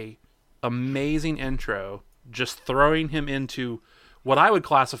was a amazing intro, just throwing him into what I would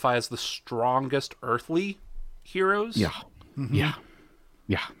classify as the strongest earthly heroes. Yeah. Yeah.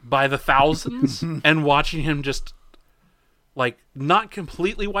 Yeah. By the thousands, and watching him just like not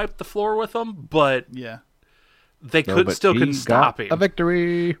completely wipe the floor with them, but Yeah. they No, could but still he couldn't stop got him. a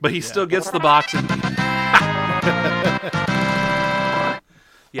victory. But he still gets the box. And...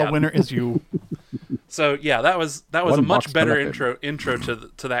 yeah. A winner is you. So yeah, that was a One much box better collected. intro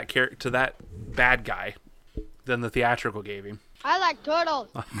to that bad guy than the theatrical gave him. I like turtles.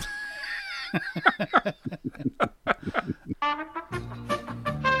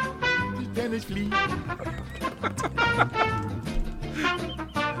 Dennis Lee.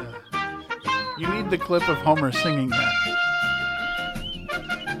 You need the clip of Homer singing that.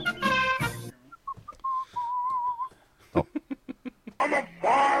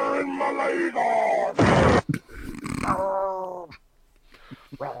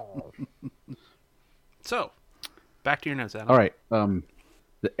 to your notes, Adam. All right.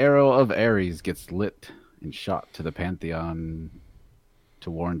 The arrow of Ares gets lit and shot to the Pantheon to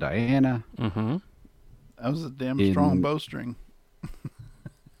warn Diana. Mm-hmm. That was a damn strong bowstring.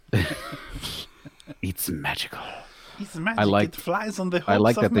 It's magical. It's magic. I like- It flies on the I hopes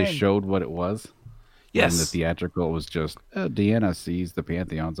like of that they men. showed what it was. Yes. And the theatrical was just Diana sees the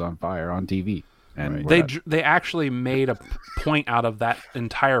Pantheon's on fire on TV. And Right. we're not- They actually made a point out of that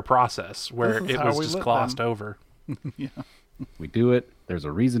entire process where This is it how was we just lit glossed them. over. we do it. There's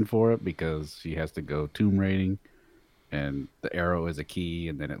a reason for it because she has to go tomb raiding, and the arrow is a key,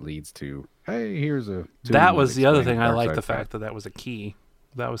 and then it leads to hey, here's a. Tomb That was the other explaining thing I dark liked, side the path. fact that that was a key.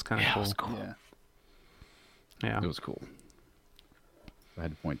 That was kind of Yeah, it cool. was cool. Yeah. Yeah. It was cool. I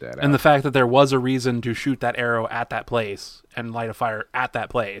had to point that out. And the fact that there was a reason to shoot that arrow at that place and light a fire at that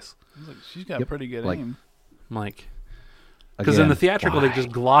place. Look, she's got pretty good like- aim. I'm like, because in the Again, theatrical why? they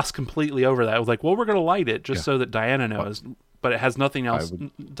just glossed completely over that. It was like, well, we're going to light it just Yeah. so that Diana knows, but it has nothing else.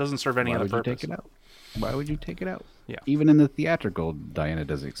 It doesn't serve any Why other would you purpose. take it out? Why would you take it out? Yeah. Even in the theatrical, Diana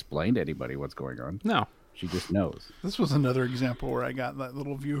doesn't explain to anybody what's going on. No. She just knows. This was another example where I got that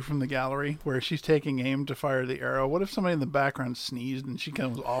little view from the gallery where she's taking aim to fire the arrow. What if somebody in the background sneezed and she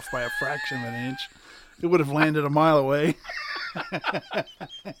comes off by a fraction of an inch? It would have landed a mile away.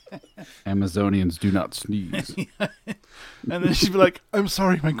 Amazonians do not sneeze. And then she'd be like, I'm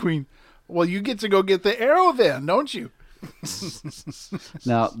sorry, my queen. Well, you get to go get the arrow then, don't you?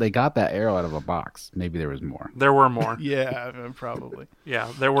 Now, they got that arrow out of a box. Maybe there was more. There were more. Yeah, probably.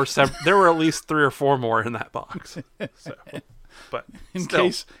 Yeah, there were there were at least 3 or 4 more in that box. So, but In still,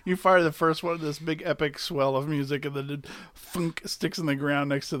 case you fire the first one, this big epic swell of music, and then it thunk sticks in the ground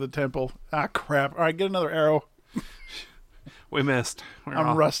next to the temple. Ah, crap. All right, get another arrow. we missed. We were, I'm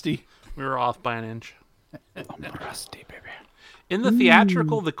off, rusty. we were off by an inch. I'm rusty, baby. In the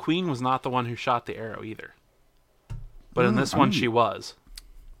theatrical, the queen was not the one who shot the arrow either. But in this one, she was.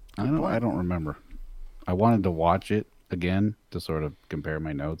 I don't remember. I wanted to watch it again to sort of compare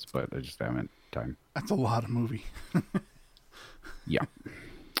my notes, but I just haven't time. That's a lot of movie. Yeah.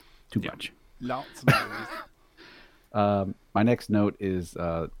 Too much. Lots of movies. My next note is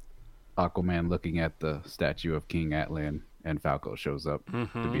Aquaman looking at the statue of King Atlan, and Falco shows up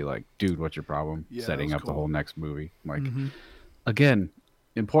to be like, dude, what's your problem? Yeah, Setting that up was the cool. whole next movie. Like, again,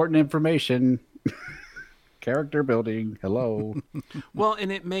 important information. Character building. Hello. Well,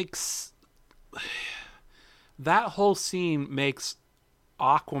 and it makes that whole scene makes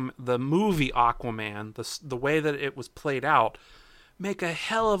the movie Aquaman, the way that it was played out, make a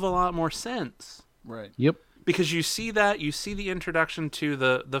hell of a lot more sense. Right. Yep. Because you see the introduction to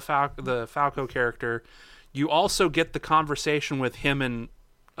the Falco character. You also get the conversation with him and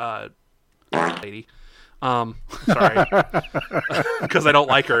lady. Sorry, because I don't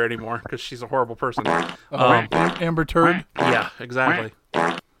like her anymore because she's a horrible person. Amber Turd. Yeah, exactly.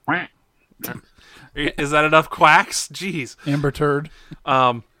 Is that enough quacks? Jeez. Amber Turd.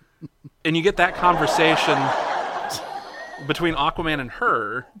 And you get that conversation between Aquaman and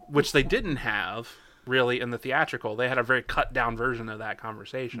her, which they didn't have really in the theatrical. They had a very cut down version of that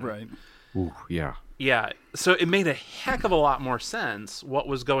conversation. Right. Ooh, yeah. Yeah. So it made a heck of a lot more sense what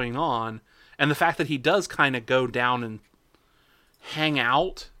was going on. And the fact that he does kind of go down and hang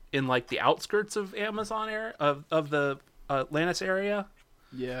out in like the outskirts of Amazon area of the Atlantis area.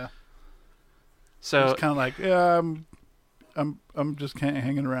 Yeah. So It's kind of like, yeah, I'm just kind of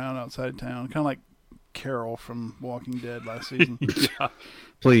hanging around outside town, kind of like Carol from Walking Dead last season.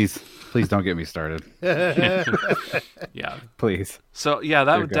 Please don't get me started. yeah. Please. So yeah,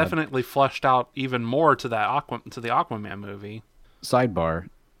 that Dear God. definitely flushed out even more to that to the Aquaman movie. Sidebar.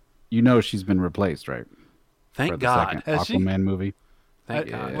 You know she's been replaced, right? Thank For the God. second Has she? Aquaman movie. Thank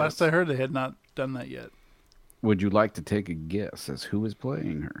God. Last I heard, they had not done that yet. Would you like to take a guess as who is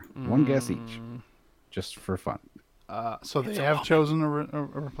playing her? One guess each, just for fun. So they have chosen a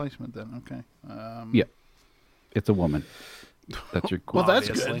replacement then. Okay. Yeah, it's a woman. That's your Well, that's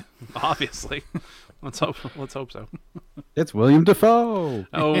Obviously. Obviously. Let's hope so. It's William Dafoe.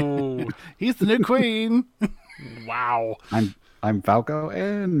 Oh, He's the new queen. wow. I'm Falco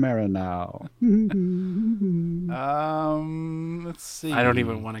and Mara now. Let's see. I don't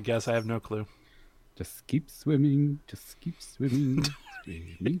even want to guess. I have no clue. Just keep swimming. Just keep swimming.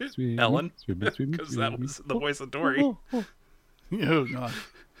 Swimming, swimming, Ellen? swimming, swimming, Because that swimming. was the voice of Dory. Oh God.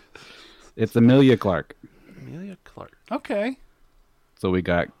 It's Emilia Clarke. Amelia Clark. Okay. So we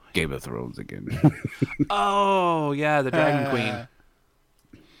got Game of Thrones again. Oh, yeah, the Dragon Queen. Uh,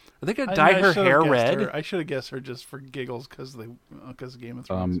 Are they going to I dye her should've hair guessed red? her. I should have guessed her just for giggles because of Game of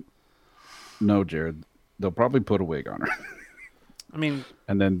Thrones. No, Jared. They'll probably put a wig on her I mean,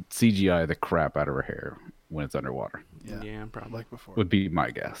 and then CGI the crap out of her hair. when it's underwater. Yeah, probably. like before. Would be my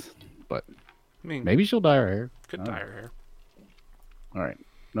guess. But I mean, maybe she'll dye her hair. could dye her hair. All right,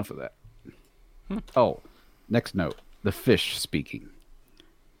 enough of that. Oh, next note: the fish speaking.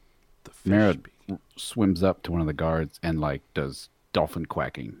 The fish Mara speaking. swims up to one of the guards and like does dolphin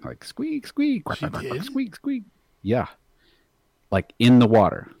quacking, like squeak, squeak, quack, She quack, quack, did? squeak, squeak. Yeah, like in the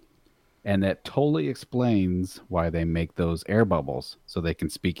water, and that totally explains why they make those air bubbles so they can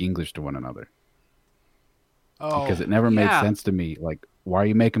speak English to one another. Oh, Because it never made yeah. sense to me. Like, why are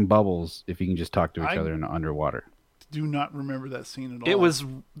you making bubbles if you can just talk to each I- other in underwater? do not remember that scene at all. It was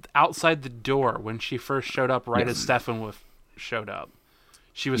outside the door when she first showed up, right Yes. as Steppenwolf showed up.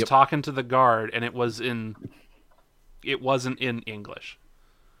 She was Yep. talking to the guard, and it wasn't in English.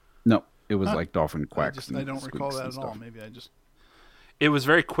 No, it was Huh. like dolphin I quacks. I and don't recall squeaks that and at all. stuff. Maybe I just. It was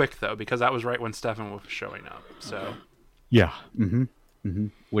very quick though, because that was right when Steppenwolf was showing up. So Yeah.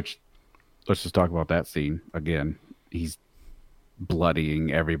 Which, let's just talk about that scene again. He's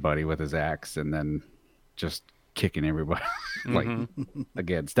bloodying everybody with his axe and then just kicking everybody. Like,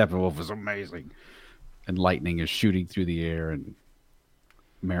 again, Steppenwolf is amazing. And lightning is shooting through the air, and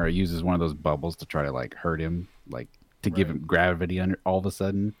Mara uses one of those bubbles to try to like hurt him, like to give him gravity under all of a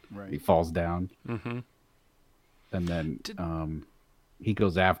sudden. Right. He falls down. And then he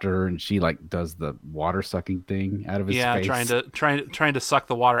goes after her, and she like does the water sucking thing out of his yeah, face. trying to suck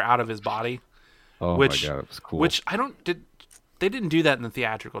the water out of his body. Oh which, my god, it was cool. Which they didn't do that in the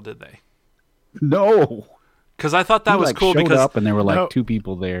theatrical, did they? no, Because I thought that he, was like, cool showed because up and there were like No. two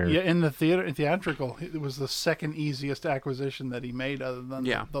people there. Yeah, in the theatrical, it was the second easiest acquisition that he made, other than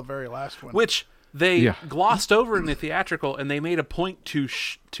Yeah. the very last one. which they Yeah. glossed over in the theatrical, and they made a point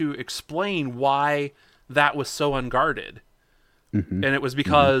to explain why that was so unguarded. And it was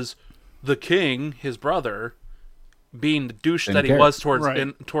because the king, his brother, being the douche Didn't that he care. was towards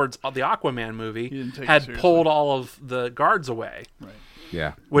Right. towards the Aquaman movie, didn't take it had seriously. pulled all of the guards away. Right.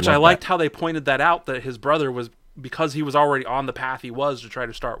 Yeah, Which I love liked that. how they pointed that out, that his brother was, because he was already on the path he was to try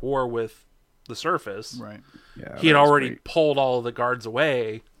to start war with the surface. Right. Yeah, He had that was already great. pulled all of the guards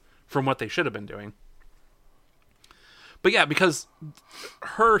away from what they should have been doing. But yeah, because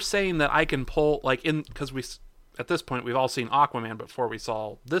her saying that I can pull, like, because at this point we've all seen Aquaman before we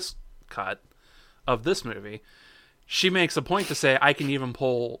saw this cut of this movie, she makes a point to say I can even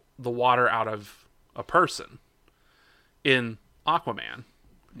pull the water out of a person in Aquaman.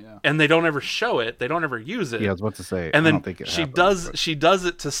 Yeah. And they don't ever show it, they don't ever use it. Yeah, I was about to say. And I then don't think it she happened, does but- she does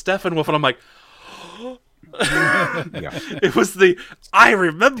it to Steppenwolf, and I'm like, Yeah, it was I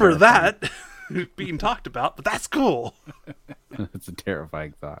remember that being talked about, but that's cool. it's a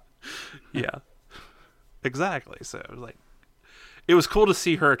terrifying thought. Yeah, exactly. So it was like, it was cool to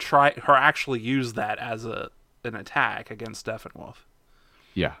see her actually use that as an attack against Steppenwolf.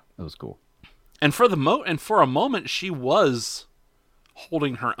 Yeah, that was cool. And for a moment, she was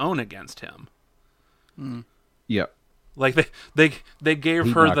holding her own against him. Yep. Like they gave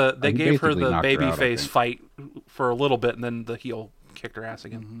He her knocked- the he basically knocked her out, I babyface think. fight for a little bit, and then the heel kicked her ass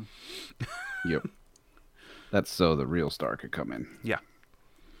again. Yep. That's so the real star could come in. Yeah.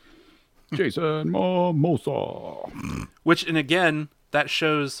 Jason Momoa. Which, and again, that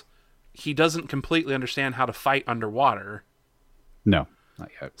shows he doesn't completely understand how to fight underwater, No, not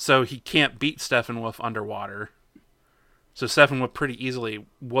yet. so he can't beat Steppenwolf underwater. So Steppenwolf pretty easily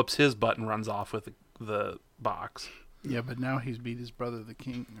whoops his butt and runs off with the box. Yeah, but now he's beat his brother, the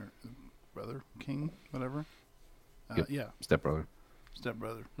king, or brother, king, whatever. Yep. Yeah, Stepbrother.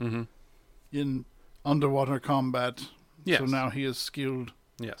 stepbrother. Mm-hmm. In underwater combat. Yes. So now he is skilled.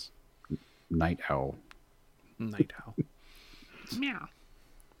 Yes. Night Owl. Night Owl. Meow.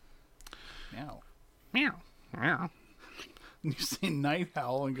 Meow. Meow. Meow. You say night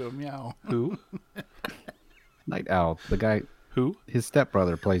owl and go meow. Who? Night Owl. The guy, Who? his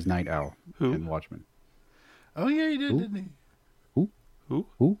stepbrother plays Night Owl Who? in Watchmen. Oh yeah, he did, Who? didn't he? Who?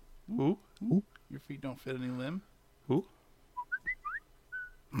 Who? Who? Your feet don't fit any limb. Who?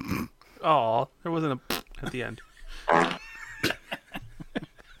 Oh, there wasn't a at the end.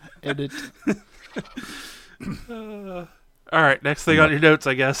 Edit. All right, next thing on your notes,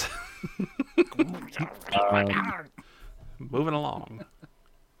 I guess. Moving along.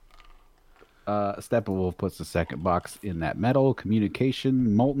 Steppenwolf puts the second box in that metal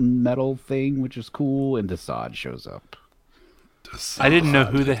communication molten metal thing, which is cool, and Desaad shows up. I didn't know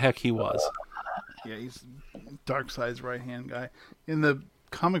who the heck he was. Yeah, he's Darkseid's right hand guy. In the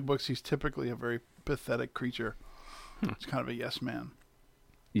comic books, he's typically a very pathetic creature. He's kind of a yes man.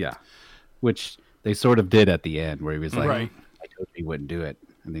 Yeah, which they sort of did at the end, where he was like, Right. "I told you he wouldn't do it,"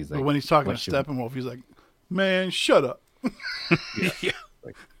 and he's like, But when he's talking "What to should- Steppenwolf, he's like, "Man, shut up." Yeah.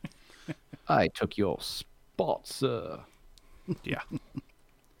 I took your spots. Yeah.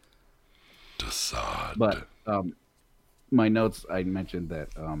 Decide. But my notes, I mentioned that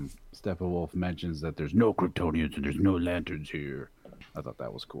Steppenwolf mentions that there's no Kryptonians and there's no lanterns here. I thought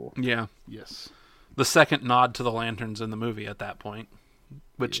that was cool. Yeah. Yes. The second nod to the lanterns in the movie at that point,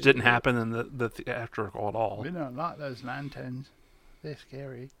 which didn't happen in the theatrical at all. We don't like those lanterns. They're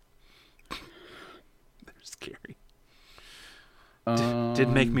scary. They're scary. Did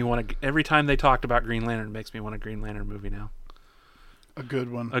make me want to. Every time they talked about Green Lantern, it makes me want a Green Lantern movie now. A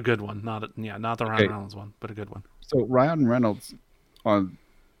good one. A good one, not the Ryan Reynolds one, but a good one. So Ryan Reynolds on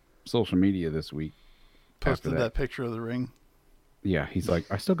social media this week Posted after that picture of the ring. Yeah, he's like,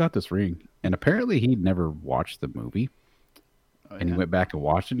 I still got this ring, and apparently he'd never watched the movie, and he went back and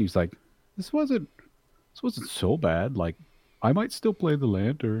watched it. And he's like, this wasn't so bad. Like, I might still play the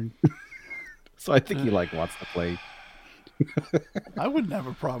Lantern. So I think he wants to play. I wouldn't have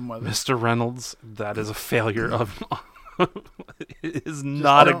a problem with it. Mr. Reynolds, that is a failure of. It is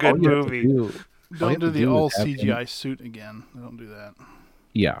not a good movie. Don't do the all CGI suit again. Don't do that.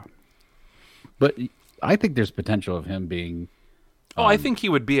 Yeah, but I think there's potential of him being. I think he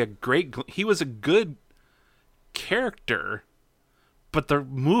would be a great. He was a good character, but the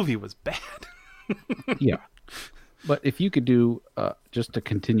movie was bad. Yeah, but if you could do just a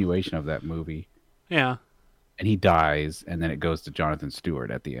continuation of that movie, Yeah. and he dies, and then it goes to Jonathan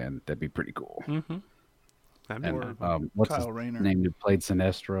Stewart at the end, that'd be pretty cool. Mm-hmm. That'd be And what's his Kyle Rayner. name? Who played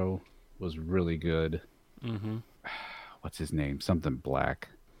Sinestro was really good. Mm-hmm. What's his name? Something Black.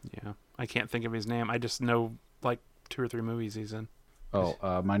 Yeah. I can't think of his name. I just know like 2 or 3 movies he's in.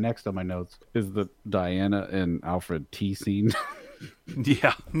 Oh, my next on my notes is the Diana and Alfred T scene.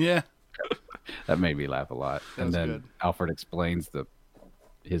 Yeah. Yeah. That made me laugh a lot. That And was then good. Alfred explains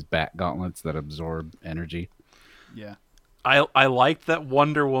his bat gauntlets that absorb energy. Yeah. I liked that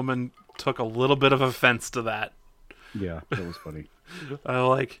Wonder Woman took a little bit of offense to that. Yeah, that was funny. I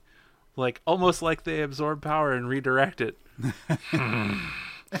like almost like they absorb power and redirect it.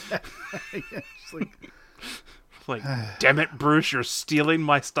 It's like, Damn it, Bruce, you're stealing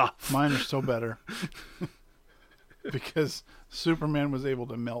my stuff. mine are still better. Because Superman was able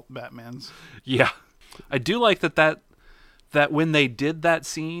to melt Batman's. Yeah. I do like that when they did that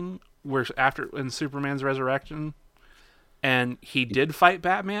scene where in Superman's resurrection and he did fight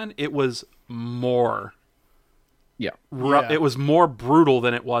Batman, it was more Yeah. Yeah. it was more brutal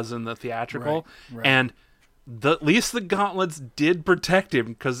than it was in the theatrical. Right. And at least the gauntlets did protect him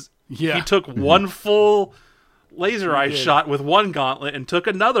because Yeah. he took one full laser eye did. shot with one gauntlet and took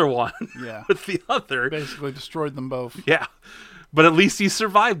another one Yeah. with the other. Basically destroyed them both. Yeah. But at least he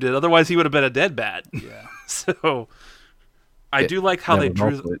survived it. Otherwise, he would have been a dead bat. Yeah. So I do like how that they would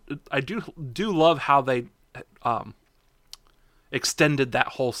drew. also- I do love how they extended that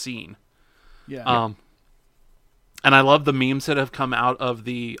whole scene. Yeah. And I love the memes that have come out of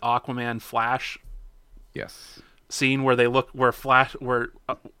the Aquaman Flash Yes. scene where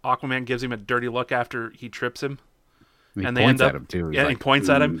Aquaman gives him a dirty look after he trips him, He and they points end up at him too. He's yeah, he like, points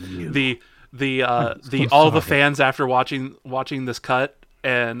at him. "Mm, The so all the sorry." fans after watching this cut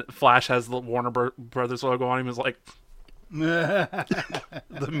and Flash has the Warner Brothers logo on him is like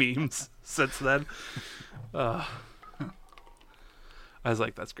the memes since then. I was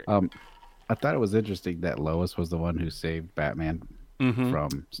like, that's great. I thought it was interesting that Lois was the one who saved Batman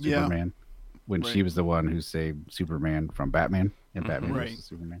from Superman, when she Right. was the one who saved Superman from Batman and Batman Right. versus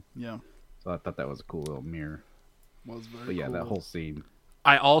Superman. Yeah. So I thought that was a cool little mirror. Was very But yeah, cool. that whole scene.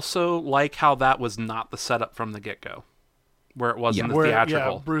 I also like how that was not the setup from the get-go, where it was in the Where,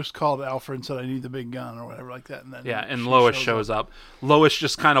 theatrical. yeah, Bruce called Alfred and said, "I need the big gun" or whatever like that, and then Yeah, and she Lois shows up. Lois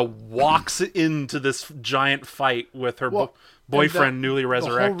just kind of walks into this giant fight with her Well, boyfriend, and newly The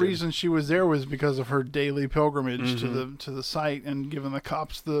resurrected. whole reason she was there was because of her daily pilgrimage Mm-hmm. to the site and giving the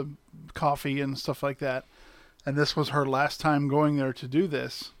cops the coffee and stuff like that. And this was her last time going there to do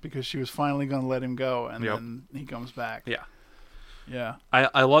this because she was finally going to let him go, and Yep. then he comes back. Yeah, Yeah,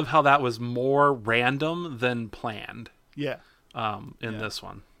 I love how that was more random than planned yeah. in this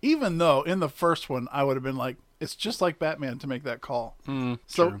one. Even though in the first one I would have been like, it's just like Batman to make that call.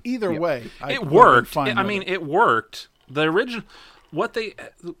 So true. either way, I It would have been worked. fine I with mean, it. it worked. The original,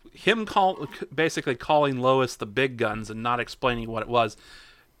 basically calling Lois the big guns and not explaining what it was.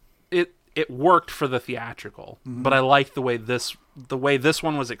 It worked for the theatrical, but I like the way this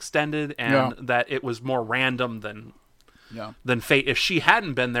one was extended and Yeah. that it was more random yeah, than Fate. If she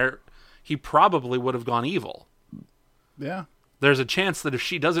hadn't been there, he probably would have gone evil. yeah. There's a chance that if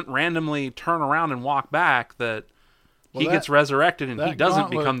she doesn't randomly turn around and walk back, that he Well, gets resurrected and he that doesn't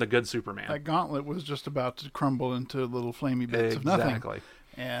gauntlet- become the good Superman. That gauntlet was just about to crumble into little flamey bits of nothing. Exactly.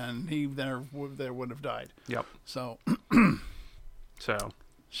 and he there would have died. Yep. So So,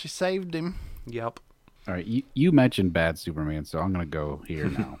 she saved him. yep. All right, you mentioned bad Superman, so I'm gonna go here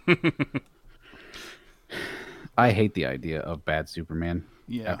now. I hate the idea of bad Superman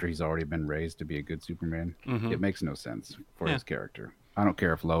Yeah. after he's already been raised to be a good Superman. Mhm. It makes no sense for Yeah. his character. I don't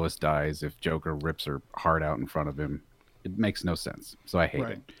care if Lois dies, if Joker rips her heart out in front of him. It makes no sense. So I hate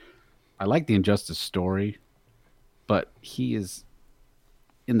Right. it. I like the Injustice story, but he is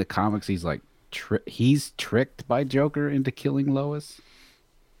in the comics. He's like he's tricked by Joker into killing Lois.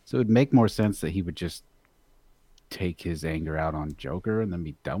 So it'd make more sense that he would just take his anger out on Joker and then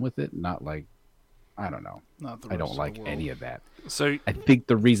be done with it. Not like, I don't know. Not the I rest don't of like the world. any of that. So, I think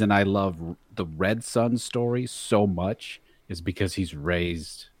the reason I love the Red Sun story so much is because he's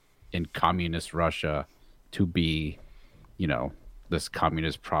raised in communist Russia to be, this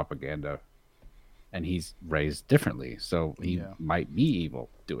communist propaganda, and he's raised differently. So he Yeah. might be evil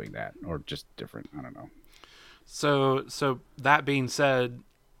doing that, or just different. I don't know. So that being said,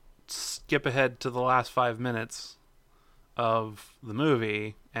 skip ahead to the last 5 minutes of the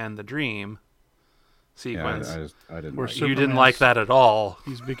movie and the dream Yeah, sequence. I didn't. We're Like it. You didn't like that at all.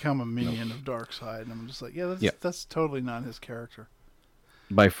 He's become a minion of Darkseid, and I'm just like, Yeah. that's totally not his character.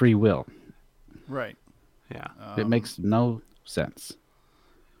 By free will. Right. Yeah. It makes no sense.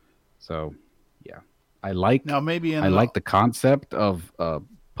 So, yeah, I like. Now maybe in I like the concept of a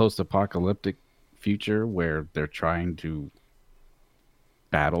post-apocalyptic future where they're trying to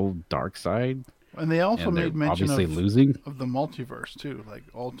battle Darkseid, and they also and they're made mention obviously of losing. the multiverse too, like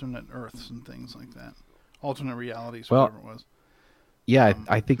alternate Earths and things like that, alternate realities, Well, whatever it was. Yeah,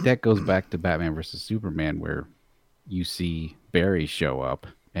 I think that goes back to Batman versus Superman, where you see Barry show up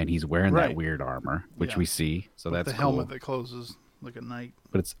and he's wearing Right. that weird armor, which Yeah. we see. So With that's the helmet cool. that closes like a knight.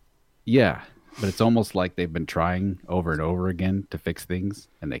 But it's almost like they've been trying over and over again to fix things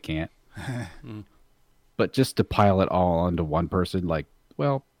and they can't. But just to pile it all onto one person, like,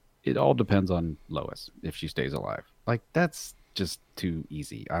 well, it all depends on Lois if she stays alive. Like, that's just too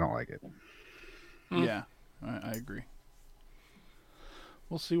easy. I don't like it. Yeah, I agree.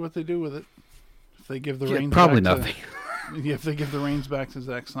 We'll see what they do with it. If they give the Yeah, reins probably back nothing. if they give the reins back to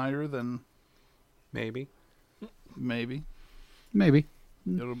Zack Snyder, then Maybe. maybe Maybe.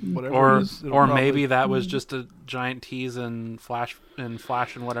 whatever. Or it is, it'll or probably- maybe that was just a giant tease and Flash and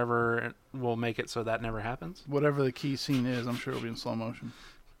whatever will make it so that never happens. whatever the key scene is. I'm sure it'll be in slow motion.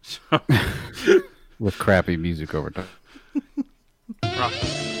 With crappy music over top.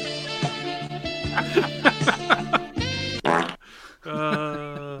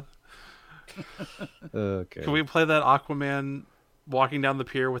 Okay. Can we play that Aquaman walking down the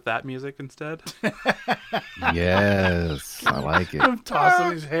pier with that music instead? Yes, I like it. Him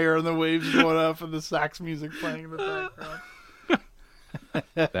tossing his hair and the waves going up and the sax music playing in the background.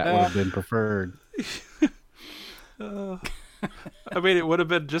 That would have been preferred. I mean, it would have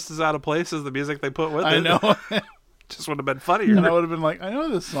been just as out of place as the music they put with it. I know. Just would have been funnier. And I would have been like, I know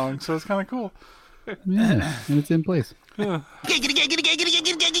this song, so it's kind of cool. Yeah, and it's in place.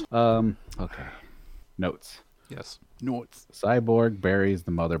 Okay. Notes. Yes. No, it's Cyborg buries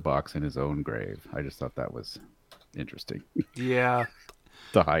the mother box in his own grave. I just thought that was interesting Yeah.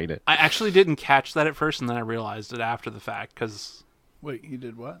 to hide it. I actually didn't catch that at first, and then I realized it after the fact because wait. He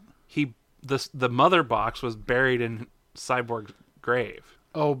did what? the mother box was buried in Cyborg's grave.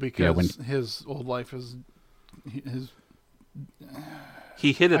 Oh, because when- his old life is his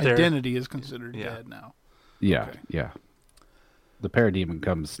He hid it there. identity is considered Yeah. dead now. Yeah, Okay. yeah. The parademon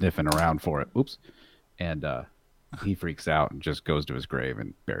comes sniffing around for it. Oops. And he freaks out and just goes to his grave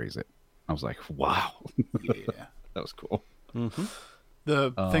and buries it. I was like, wow. Yeah. That was cool.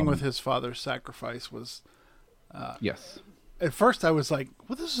 The thing with his father's sacrifice was, Yes. at first I was like,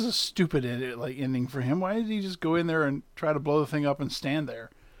 well, this is a stupid ending for him. Why did he just go in there and try to blow the thing up and stand there?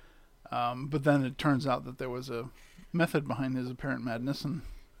 But then it turns out that there was a method behind his apparent madness, and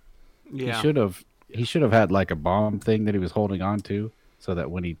Yeah. He should have had like a bomb thing that he was holding on to, so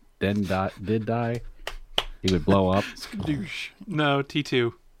that when he then did die, he would blow up. skadoosh. No,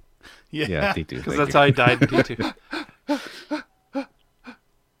 T2. Yeah, T2. Because that's how he died in T2.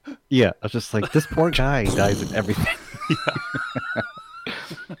 Yeah, I was just like, this poor guy dies in everything.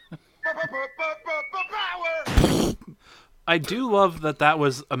 I do love that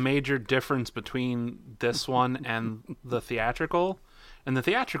was a major difference between this one and the theatrical. In the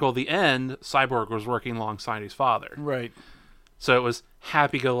theatrical, the end, Cyborg was working alongside his father. Right. So it was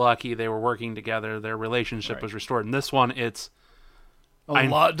happy-go-lucky. They were working together. Their relationship was restored. In this one, it's A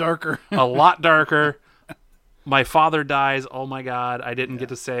lot darker. a lot darker. My father dies. Oh, my God. I didn't get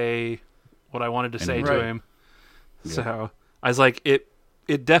to say what I wanted to say to Right. him. So I was like,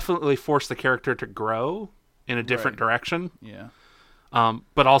 it definitely forced the character to grow in a different Right. direction, Yeah.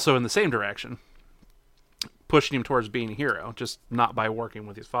 but also in the same direction, pushing him towards being a hero, just not by working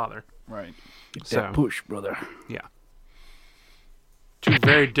with his father. Right. So push, brother. yeah, two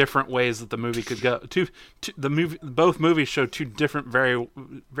very different ways that the movie could go. Both movies show two different, very,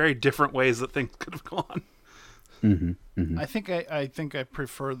 very different ways that things could have gone. I think I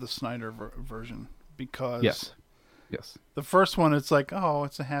prefer the Snyder version because Yes. the first one it's like, oh,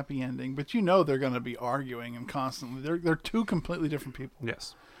 it's a happy ending, but you know they're going to be arguing and constantly. They're two completely different people.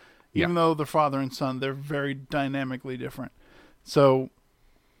 Yes. Even though they're father and son, they're very dynamically different. So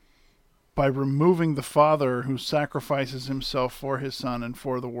by removing the father who sacrifices himself for his son and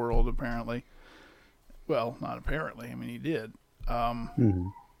for the world, apparently, well, not apparently, I mean, he did,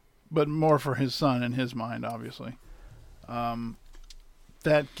 but more for his son in his mind, obviously.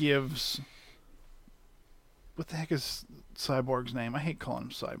 That gives, what the heck is Cyborg's name? I hate calling him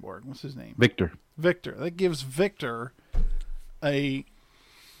Cyborg. What's his name? Victor. Victor. That gives Victor a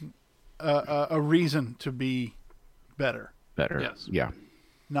reason to be better. Better. Yes. Yeah.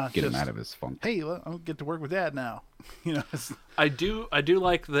 Not Get just, him out of his funk. hey, I'll get to work with Dad now. You know, I do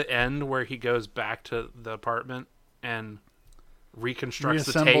like the end where he goes back to the apartment and reconstructs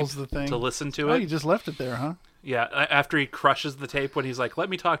the tape reassembles the thing to listen to Oh, it. you just left it there, huh? Yeah, after he crushes the tape when he's like, "Let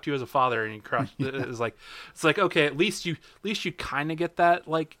me talk to you as a father," and he crushed it's like okay, at least you kind of get that,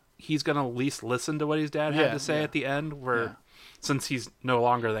 like he's gonna at least listen to what his dad had Yeah, to say yeah. at the end, where Yeah. since he's no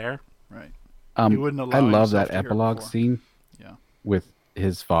longer there. Right. He wouldn't allow I love himself that to hear it epilogue before. scene Yeah. with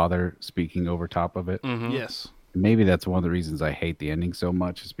his father speaking over top of it. Mm-hmm. Yes. Maybe that's one of the reasons I hate the ending so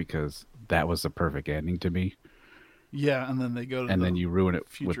much, is because that was the perfect ending to me. Yeah, and then they go to And the then you ruin it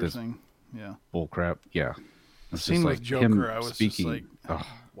with future this thing. Yeah. bull crap. Yeah. It's Scene just with like Joker, him I was speaking. just like, Ugh.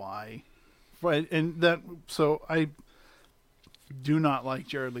 why? Right, and that, so I do not like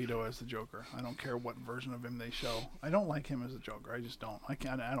Jared Leto as the Joker. I don't care what version of him they show. I don't like him as a Joker. I just don't. I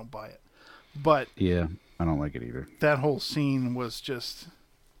don't buy it. But Yeah, I don't like it either. that whole scene was just,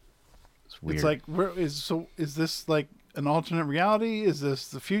 It's weird. it's like, is this like an alternate reality? Is this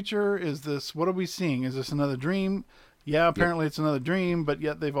the future? Is this, what are we seeing? Is this another dream? Yeah, apparently it's another dream, but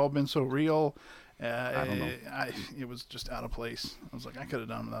yet they've all been so real. I don't know. It was just out of place. I was like, I could have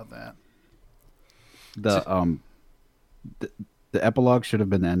done without that. The epilogue should have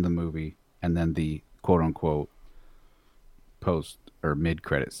been the end of the movie, and then the quote unquote post or mid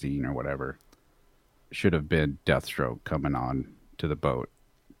credit scene or whatever should have been Deathstroke coming on to the boat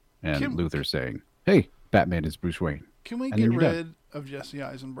and Kim- Luther saying, "Hey, Batman is Bruce Wayne." Can we And get then you're done. rid of Jesse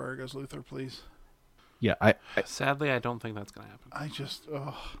Eisenberg as Luthor, please? Yeah, Sadly, I don't think that's gonna happen. I just,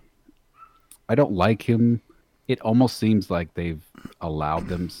 oh, I don't like him. It almost seems like they've allowed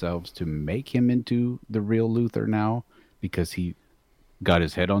themselves to make him into the real Luther now because he got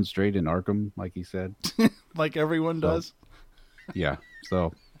his head on straight in Arkham, like he said. like everyone So- does. Yeah,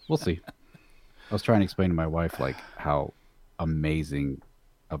 so we'll see. I was trying to explain to my wife like how amazing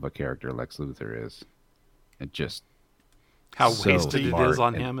of a character Lex Luthor is, and just How so wasted it smart is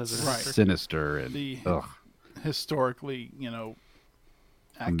on and him as a Right. actor. sinister, and The ugh, historically,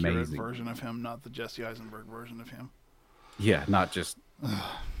 accurate Amazing. version of him, not the Jesse Eisenberg version of him. yeah, not just a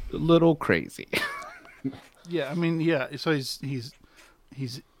little crazy. Yeah, I mean, yeah. So he's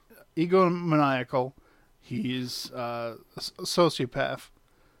egomaniacal. He's a sociopath.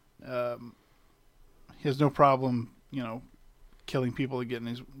 He has no problem, killing people to get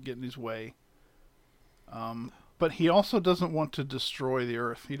in his way. But he also doesn't want to destroy the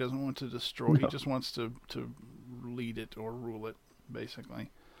earth. He doesn't want to destroy. He No. just wants to lead it or rule it, basically.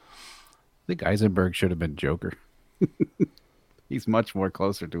 I think Eisenberg should have been Joker. He's much more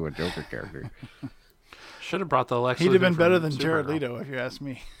closer to a Joker character. Should have brought the Lex. He'd have Luthor been better from than Jared Supergirl. Leto, if you ask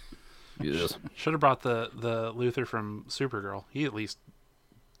me. Yes. Should have brought the Luthor from Supergirl. He at least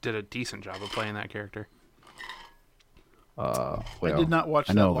did a decent job of playing that character. Well, I did not watch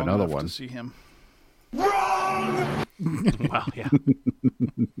I that know of long another enough one. to see him. Well, yeah.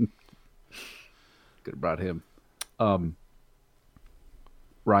 Could have brought him.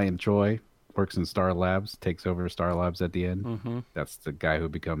 Ryan Choi works in Star Labs, takes over Star Labs at the end. Mm-hmm. That's the guy who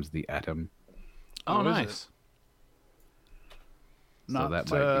becomes the Atom. Oh, Who is nice. Not so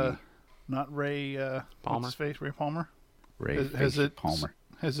that might be not Ray Palmer. what's his face? Ray Palmer. Ray Has Face it Palmer.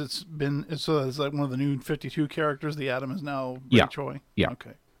 Has it been so? It's like one of the new 52 characters. The Atom is now Ray Yeah. Choi. Yeah.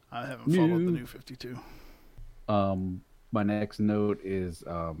 Okay. I haven't followed the New. new 52. My next note is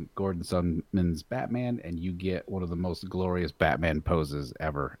Gordon Sundman's Batman, and you get one of the most glorious Batman poses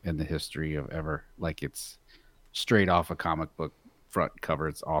ever in the history of ever. Like it's straight off a comic book front cover.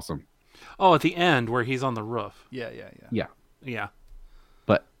 It's awesome. Oh, at the end where he's on the roof. Yeah. Yeah. Yeah.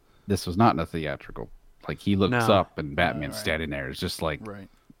 this was not in a theatrical. Like he looks No. up and Batman's right. standing there. It's just like Right.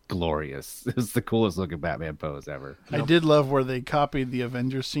 glorious. It's the coolest looking Batman pose ever. I did love where they copied the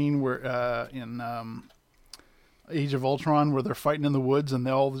Avengers scene where in Age of Ultron where they're fighting in the woods and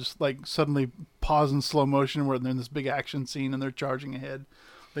they all just like suddenly pause in slow motion where they're in this big action scene and they're charging ahead.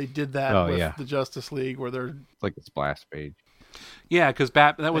 They did that Oh, with yeah. the Justice League where they're It's like a splash page. Yeah, because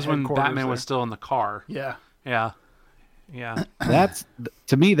that was when headquarters Batman was there. still in the car. yeah. Yeah. That's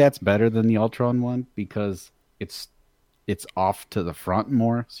to me that's better than the Ultron one because it's off to the front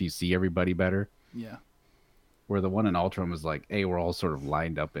more, so you see everybody better. Yeah. Where the one in Ultron was like, hey, we're all sort of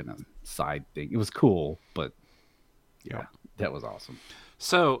lined up in a side thing. It was cool, but yeah, that was awesome.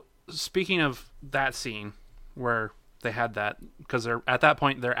 So speaking of that scene where they had that, because they're at that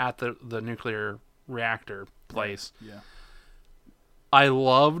point they're at the nuclear reactor place. Yeah. I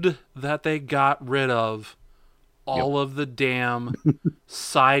loved that they got rid of all of the damn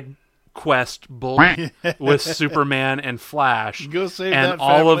side quest bull with Superman and Flash, Go save and that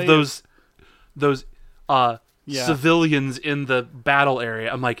all of family. those Yeah. civilians in the battle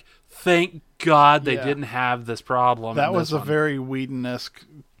area. I'm like, thank God they Yeah. didn't have this problem. That in was this a one. very Whedon-esque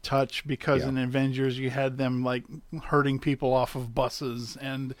touch because Yeah. in Avengers you had them like herding people off of buses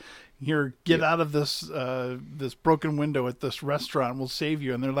and here get out of this this broken window at this restaurant, we'll save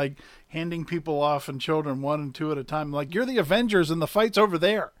you, and they're like handing people off and children one and two at a time like you're the Avengers and the fight's over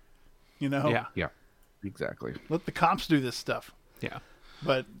there, you know. Yeah, Yeah, exactly. Let the cops do this stuff, yeah.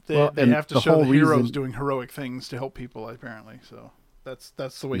 but they, Well, they and have to the show the whole heroes reason- doing heroic things to help people apparently, so that's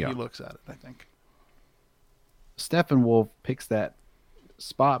the way Yeah. he looks at it, I think. Steppenwolf picks that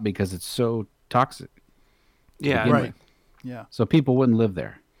spot because it's so toxic. Yeah, begin Right. with. Yeah. So people wouldn't live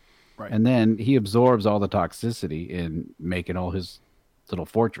there. Right. And then he absorbs all the toxicity in making all his little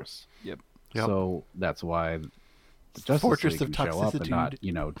fortress. Yep. Yep. So that's why the Justice Fortress League of can show up and not,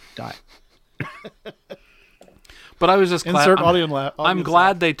 toxicitude. die. But I was just glad. Insert I'm, audience I'm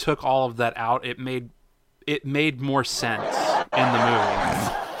glad they took all of that out. It made more sense in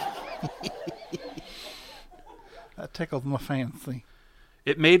the movie. That tickled my fancy.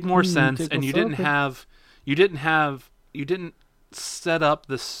 It made more sense, tickle and you didn't set up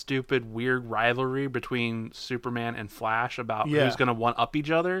this stupid weird rivalry between Superman and Flash about Yeah. who's going to one up each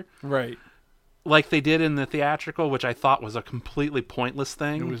other, Right. like they did in the theatrical, which I thought was a completely pointless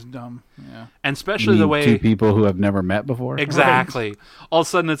thing. It was dumb. Yeah. And You especially the mean way two people who have never met before. exactly. All of a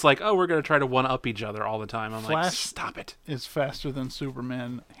sudden, it's like, oh, we're going to try to one up each other all the time. I'm like, Flash- stop it. Is faster than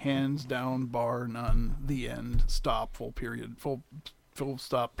Superman, hands down, bar none. The end. Stop. Full period. Full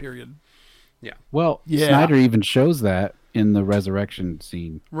stop. Period. Well, Yeah. Snyder even shows that in the resurrection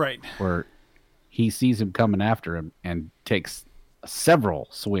scene Right. where he sees him coming after him and takes several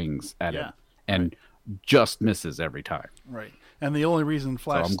swings at Yeah. him and just misses every time. Right. And the only reason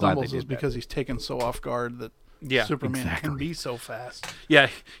Flash I'm glad they stumbles is did that. because he's taken so off guard that Yeah, Superman can exactly. be so fast. Yeah,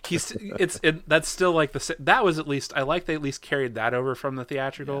 that's still like that was at least I like they at least carried that over from the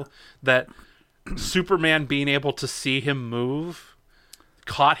theatrical, that Superman being able to see him move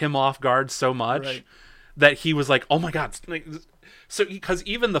caught him off guard so much Right. that he was like, oh my god. So because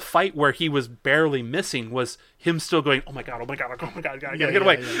even the fight where he was barely missing was him still going, oh my god, gotta get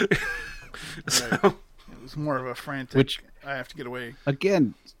away. Yeah. So, It was more of a frantic. Which- I have to get away.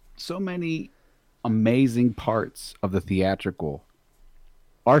 Again, so many amazing parts of the theatrical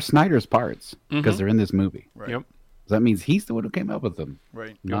are Snyder's parts because they're in this movie. Right. Yep. So that means he's the one who came up with them,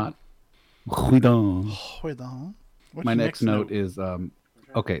 Right. not Whedon. Hold on. What's My your next note is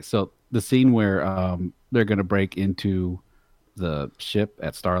okay, so the scene where they're going to break into the ship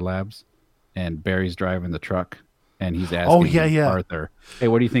at Star Labs and Barry's driving the truck and he's asking Oh, yeah. Arthur, hey,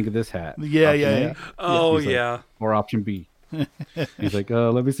 what do you think of this hat? Yeah, Option yeah, A? yeah. Oh He's like, yeah. Or option B. He's like,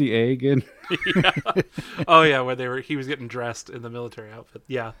 let me see A again. Oh yeah, where he was getting dressed in the military outfit.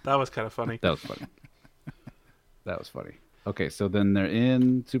 Yeah, that was kind of funny. That was funny. That was funny. Okay, so then they're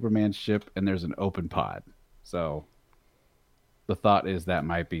in Superman's ship and there's an open pod. So the thought is that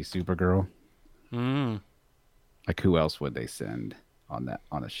might be Supergirl. Like who else would they send on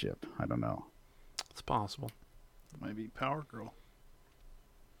a ship? I don't know. It's possible. Maybe Power Girl.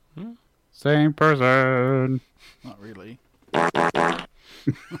 Same person. Not really.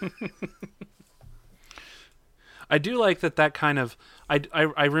 I do like that kind of I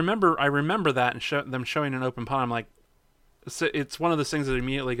remember that and them showing an open pod. I'm like, it's one of those things that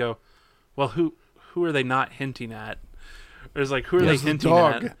immediately go, well, who are they not hinting at? There's like, who are they Yes, the hinting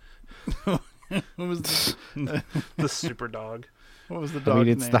dog. at? What was The super dog. what was the I dog's mean,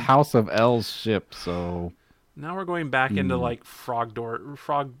 it's name? the House of L's ship, so Now we're going back into like frog door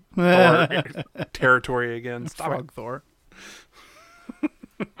territory again. Stop it. Frog Thor.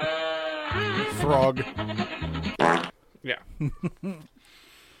 Frog. Yeah.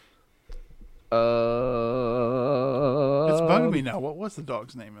 It's bugging me now. What was the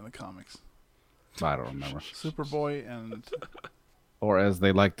dog's name in the comics? I don't remember. Superboy and Or as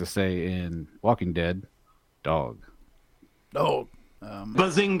they like to say in Walking Dead, dog. dog.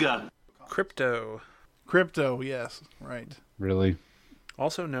 Crypto, Crypto. Yes, right. Really?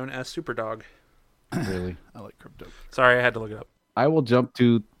 also known as Superdog. Really? I like Crypto. Sorry, I had to look it up. I will jump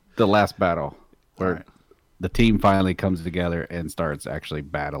to the last battle where All right. the team finally comes together and starts actually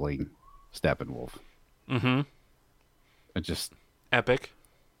battling Steppenwolf. Mm-hmm. It just, Epic.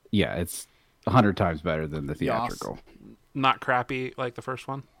 yeah, it's 100 times better than the theatrical. Not crappy like the first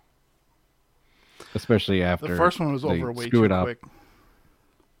one. Especially after The first one was they over way screw too it up. quick.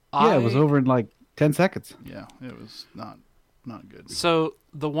 Yeah, it was over in like 10 seconds. Yeah, it was not good. So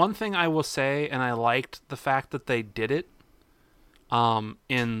the one thing I will say, and I liked the fact that they did it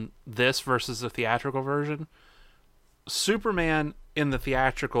in this versus the theatrical version. Superman in the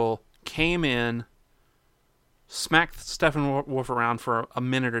theatrical came in, smacked Steppenwolf around for a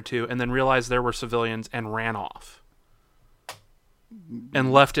minute or two, and then realized there were civilians and ran off.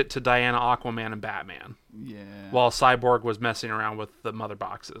 And left it to Diana, Aquaman, and Batman. Yeah. While Cyborg was messing around with the mother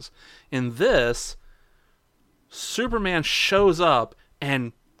boxes. In this, Superman shows up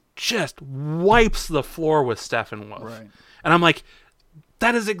and just wipes the floor with Steppenwolf. Right. And I'm like,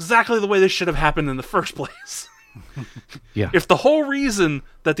 that is exactly the way this should have happened in the first place. Yeah. If the whole reason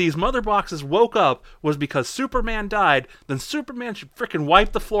that these mother boxes woke up was because Superman died, then Superman should frickin'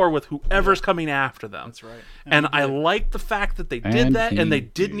 wipe the floor with whoever's coming after them. That's right. And I like the fact that they did And that, and he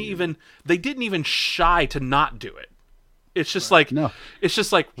they didn't even shy to not do it. It's just like, No. it's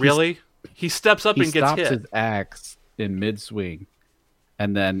just like, really? He steps up He and gets stops hit. his axe in mid-swing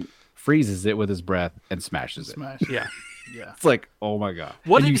and then freezes it with his breath and smashes it. Smash. Yeah. Yeah. It's like, oh my God.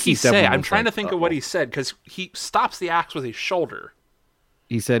 What And did you he see say? Steppenwolf's I'm trying to like, think of what "Uh-oh." he said, because he stops the axe with his shoulder.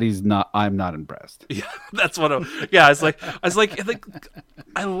 He said I'm not impressed. Yeah, that's what. I was like,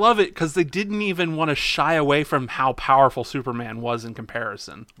 I love it because they didn't even want to shy away from how powerful Superman was in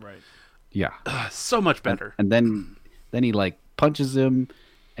comparison. Right. Yeah. So much better. And then he like punches him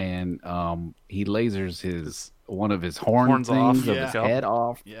and he lasers one of his Horns off. things of Yeah. his head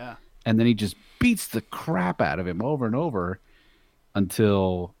off. Yeah. And then he just beats the crap out of him over and over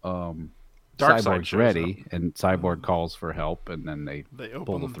until Darkseid Cyborg's shows ready, and Cyborg calls for help, and then they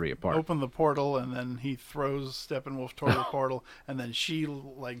pull the three apart. Open the portal, and then he throws Steppenwolf toward the portal, and then she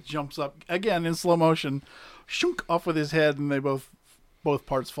like jumps up again in slow motion, shunk off with his head, and they both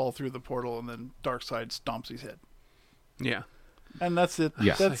parts fall through the portal, and then Darkseid stomps his head, Yeah. and that's it.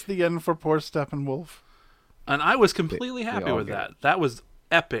 Yeah. That's the end for poor Steppenwolf. And I was completely they happy all with get that. That was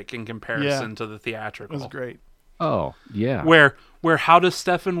epic in comparison Yeah. to the It theatrical. was great. Oh yeah, Where how does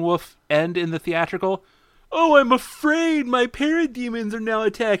Steppenwolf end in the theatrical? Oh, I'm afraid my parademons are now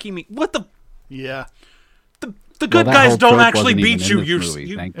attacking me. What the? Yeah, The good that guys whole don't trope actually wasn't even beat in you. this movie,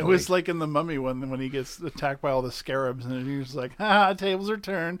 You thankfully. it was like in the Mummy one when he gets attacked by all the scarabs, and he's like, "Ha, tables are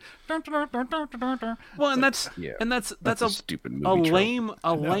turned." Dun, dun, dun, dun, dun, dun, dun. well, and that's Yeah. that's a a stupid a movie trope.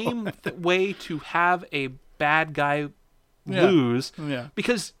 lame way to have a bad guy Yeah. lose. Yeah.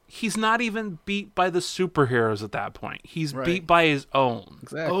 Because he's not even beat by the superheroes at that point. He's Right. beat by his own.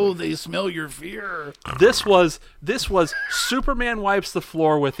 Exactly. Oh, they smell your fear. This was Superman wipes the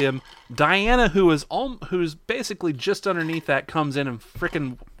floor with him. Diana, who's basically just underneath that, comes in and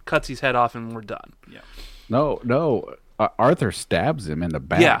frickin' cuts his head off, and we're done. No. Arthur stabs him in the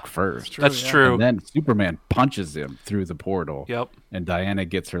back Yeah. first. That's yeah. true. And then Superman punches him through the portal. Yep. And Diana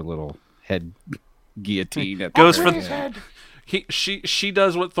gets her little head guillotine. At Goes the for very the end. she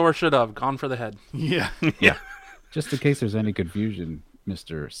does what Thor should have gone for the head. Yeah. Yeah. Just in case there's any confusion,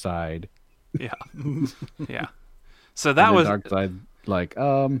 Mr. Side. Yeah, yeah. So that was Darkseid like,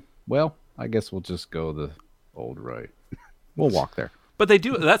 well, I guess we'll just go the old right. We'll walk there. But they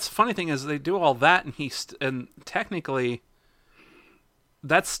do. That's the funny thing is they do all that, and and technically,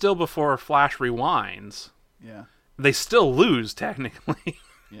 that's still before Flash rewinds. Yeah. They still lose technically.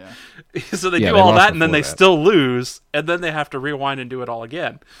 Yeah. So they Yeah, do they all lost that, and then before they that. still lose, and then they have to rewind and do it all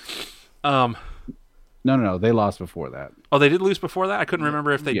again. No. They lost before that. Oh, they did lose before that. I couldn't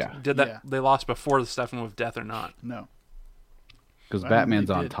remember if they Yeah. did that. Yeah. They lost before the Steppenwolf death or not. No. Because I Batman's think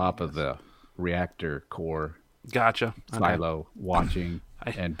they on did, top of the reactor core Gotcha. Okay. silo watching,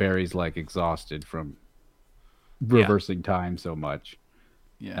 I- and Barry's like exhausted from reversing time so much.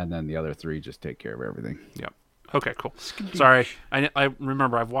 Yeah. And then the other three just take care of everything. Yep. Okay, cool. Sorry, I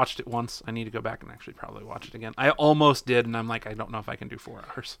remember I've watched it once. I need to go back and actually probably watch it again. I almost did, and I'm like, I don't know if I can do 4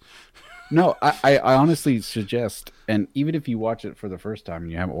 hours. No, I honestly suggest, and even if you watch it for the first time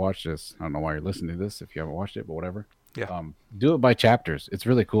and you haven't watched this, I don't know why you're listening to this if you haven't watched it, but whatever. Yeah. Do it by chapters. It's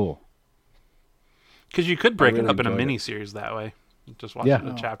really cool. Because you could break it really up in a enjoyed it. mini series that way. Just watch Yeah. it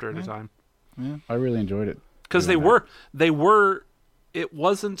a chapter at a time. I really enjoyed it. Because they were. It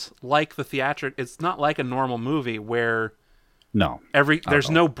wasn't like the theatric. It's not like a normal movie where No. there's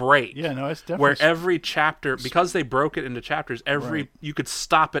no break. Yeah, no, it's definitely Where every chapter, because they broke it into chapters, Right. you could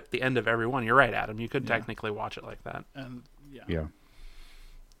stop at the end of every one. You're right, Adam. You could technically watch it like that. and yeah. Yeah.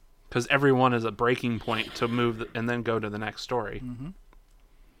 Because every one is a breaking point to move and then go to the next story.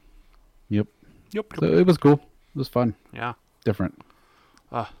 Yep. Yep. So it was cool. It was fun. Yeah. Different.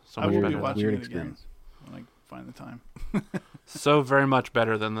 So I much will better. be than- watching weird it again experience. when I find the time. So very much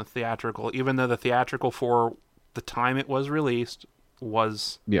better than the theatrical. Even though the theatrical for the time it was released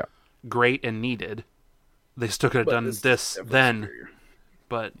was Yeah. great and needed, they still could have done this then.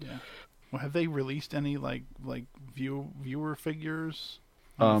 But Well, have they released any like viewer figures?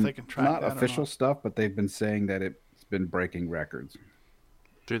 I don't know if they can track Not that or official stuff, but they've been saying that it's been breaking records.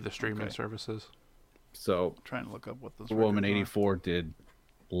 through the streaming services. So Trying to look up what those. Woman records are. 84 did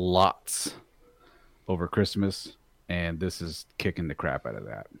lots over Christmas, and this is kicking the crap out of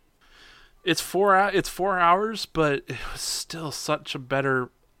that. It's 4 hours, but it was still such a better.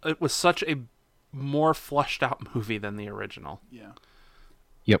 It was such a more fleshed out movie than the original, Yeah.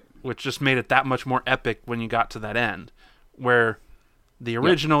 Yep. which just made it that much more epic when you got to that end. Where the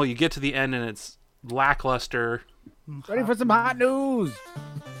original, you get to the end and it's lackluster. Ready for some hot news?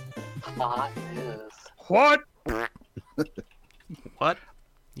 What? What?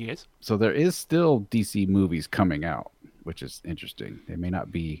 You guys? So there is still DC movies coming out, which is interesting. They may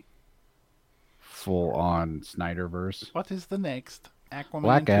not be full on Snyderverse. What is the next? Aquaman.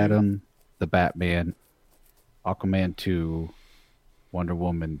 Black 2? Adam, The Batman, Aquaman 2, Wonder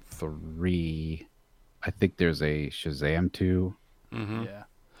Woman 3. I think there's a Shazam 2. Yeah.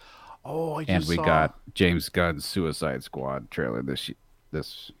 Oh, I just And we saw. got James Gunn's Suicide Squad trailer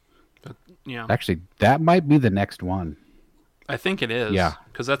this. Yeah. Actually, that might be the next one. I think it is. Yeah.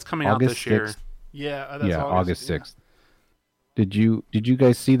 Because that's coming out August this year. 6th. Yeah, that's Yeah, August yeah. 6th. Did you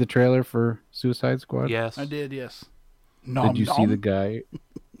guys see the trailer for Suicide Squad? Yes. I did. Yes. Did you see the guy?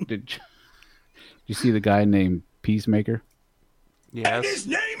 Did you see the guy named Peacemaker? Yes.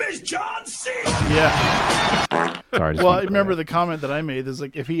 name is John C. Yeah. Sorry. I just Well, I wanted to remember throw the comment that I made is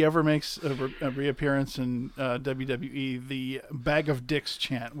like, if he ever makes a reappearance in WWE, the bag of dicks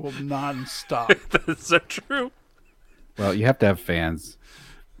chant will non-stop. That's so true. that. Well, you have to have fans.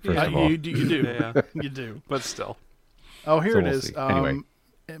 First of all, you do. Yeah. You do. But still. Oh, here So it we'll is. see. Anyway.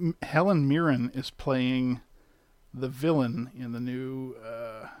 Helen Mirren is playing the villain in the new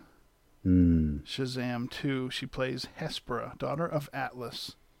Shazam 2. She plays Hespera, daughter of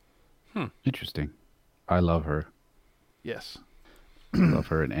Atlas. interesting. I love her. Yes. Love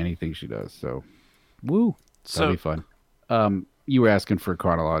her in anything she does. So, woo, that'll So be fun. You were asking for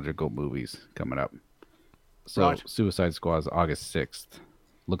chronological movies coming up. So, Right. Suicide Squad is August 6th.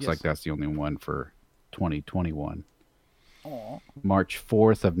 Looks Yes. like that's the only one for 2021. Aw. March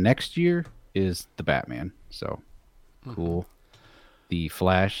 4th of next year is the Batman. So, cool. The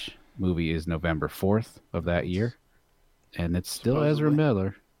Flash movie is November 4th of that year. And it's still Ezra Supposedly.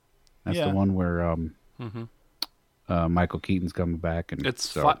 Miller. That's Yeah. the one where Michael Keaton's coming back. And it's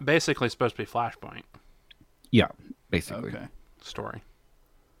so, basically supposed to be Flashpoint yeah, basically. Okay. story.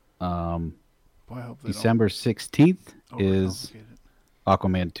 Boy, I hope they December 16th don't is overcomplicate it.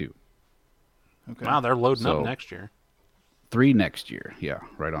 Aquaman 2. Oh, Okay. Wow, they're loading So- up next year. 3 next year. Yeah,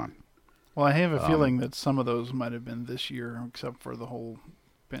 right on. Well, I have a feeling that some of those might have been this year, except for the whole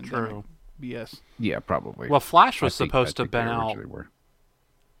pandemic True. BS. Yeah, probably. Well, Flash was I think- supposed to I have think been they out originally were.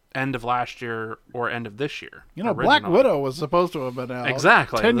 end of last year or end of this year. You know, Black originally. Widow was supposed to have been out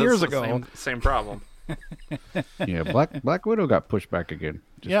Exactly. 10 That's years the ago. Same problem. Yeah, Black Widow got pushed back again.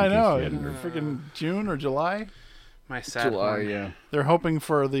 just Yeah, I in case know. you hadn't heard. Freaking June or July. My sad one. yeah. They're hoping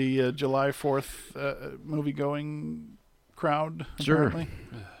for the July 4th movie-going crowd, Sure. apparently.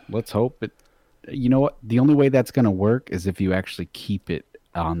 Let's hope it. You know what? The only way that's going to work is if you actually keep it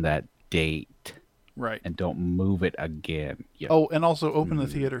on that date Right. and don't move it again. Yeah. Oh, and also open the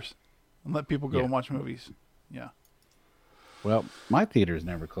theaters and let people go Yeah. and watch movies. Yeah. Well, my theater's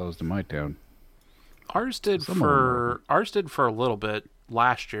never closed in my town. Ours did Some of them for a little bit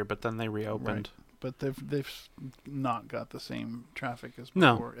last year, but then they reopened. But they've not got the same traffic as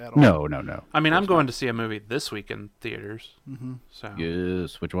No. before at all. I mean, I'm going to see a movie this week in theaters. Mm-hmm. So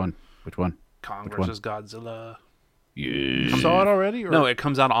Yes. Which one? Which one? Kong Which one? versus Godzilla. You saw it already? Or? No, it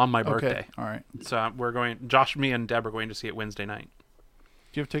comes out on my Okay. birthday. All right. So we're going. Josh, me, and Deb are going to see it Wednesday night.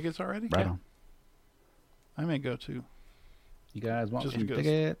 Do you have tickets already? Right on. I may go too. You guys want Just some because.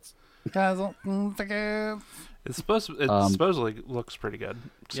 tickets? Guys, tickets. It supposedly looks pretty good.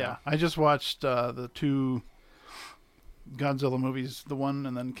 So. Yeah, I just watched the 2 Godzilla movies, the one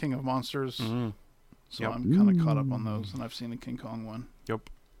and then King of Monsters. Mhm. So Yep. I'm kind of caught up on those, and I've seen the King Kong one. Yep.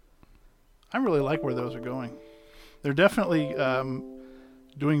 I really like where those are going. They're definitely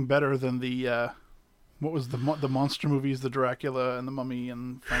doing better than the what was the monster movies, the Dracula and the Mummy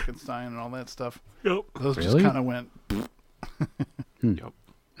and Frankenstein and all that stuff. Yep. Those just Really? kind of went. Yep.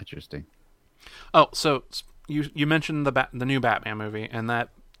 Interesting. Oh, so you mentioned the new Batman movie, and that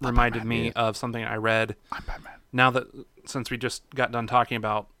reminded me of something I read. I'm Batman. Now that since we just got done talking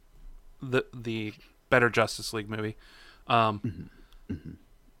about the better Justice League movie,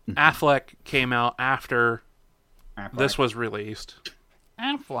 Affleck came out after this was released.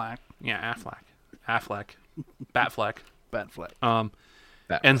 Affleck. Yeah, Affleck, Batfleck, Batfleck.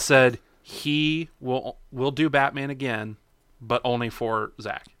 and said he will do Batman again, but only for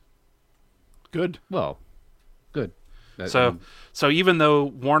Zack. Good. Well, good. So even though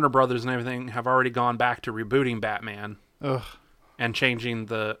Warner Brothers and everything have already gone back to rebooting Batman Ugh. and changing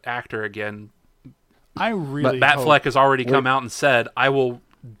the actor again, I really. but Batfleck hope- has already come out and said, "I will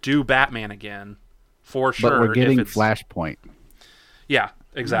do Batman again for sure." but we're getting if it's... Flashpoint. Yeah,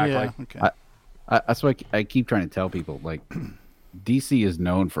 exactly. Yeah. Okay. That's why I keep trying to tell people. Like, DC is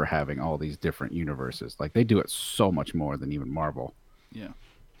known for having all these different universes. Like, they do it so much more than even Marvel. Yeah.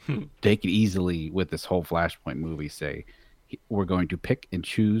 They could easily, with this whole Flashpoint movie, say we're going to pick and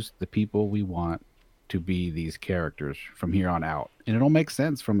choose the people we want to be these characters from here on out, and it'll make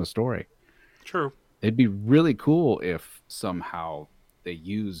sense from the story. True. It'd be really cool if somehow they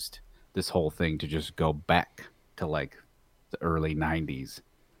used this whole thing to just go back to like the early 90s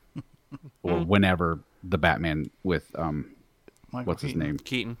or whenever the Batman with Michael what's his Keaton. name?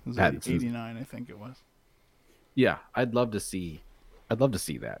 Keaton. It was Pattinson. 89, I think it was. Yeah, I'd love to see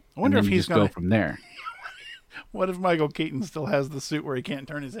that. I wonder And if then you he's just go gonna- from there. What if Michael Keaton still has the suit where he can't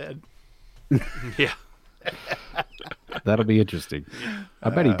turn his head? Yeah. That'll be interesting. I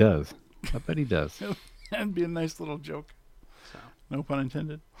bet he does. I bet he does. That'd be a nice little joke. No pun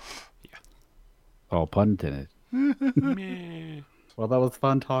intended. All pun intended. Meh. Well, that was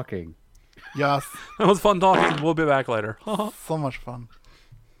fun talking. Yes. That was fun talking. We'll be back later. So much fun.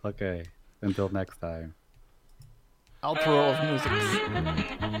 Okay. Until next time. Outro of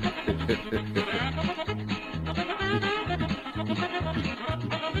music.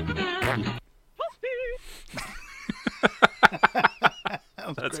 That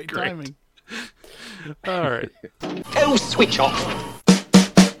was That's great great. timing. All right. Oh, switch off.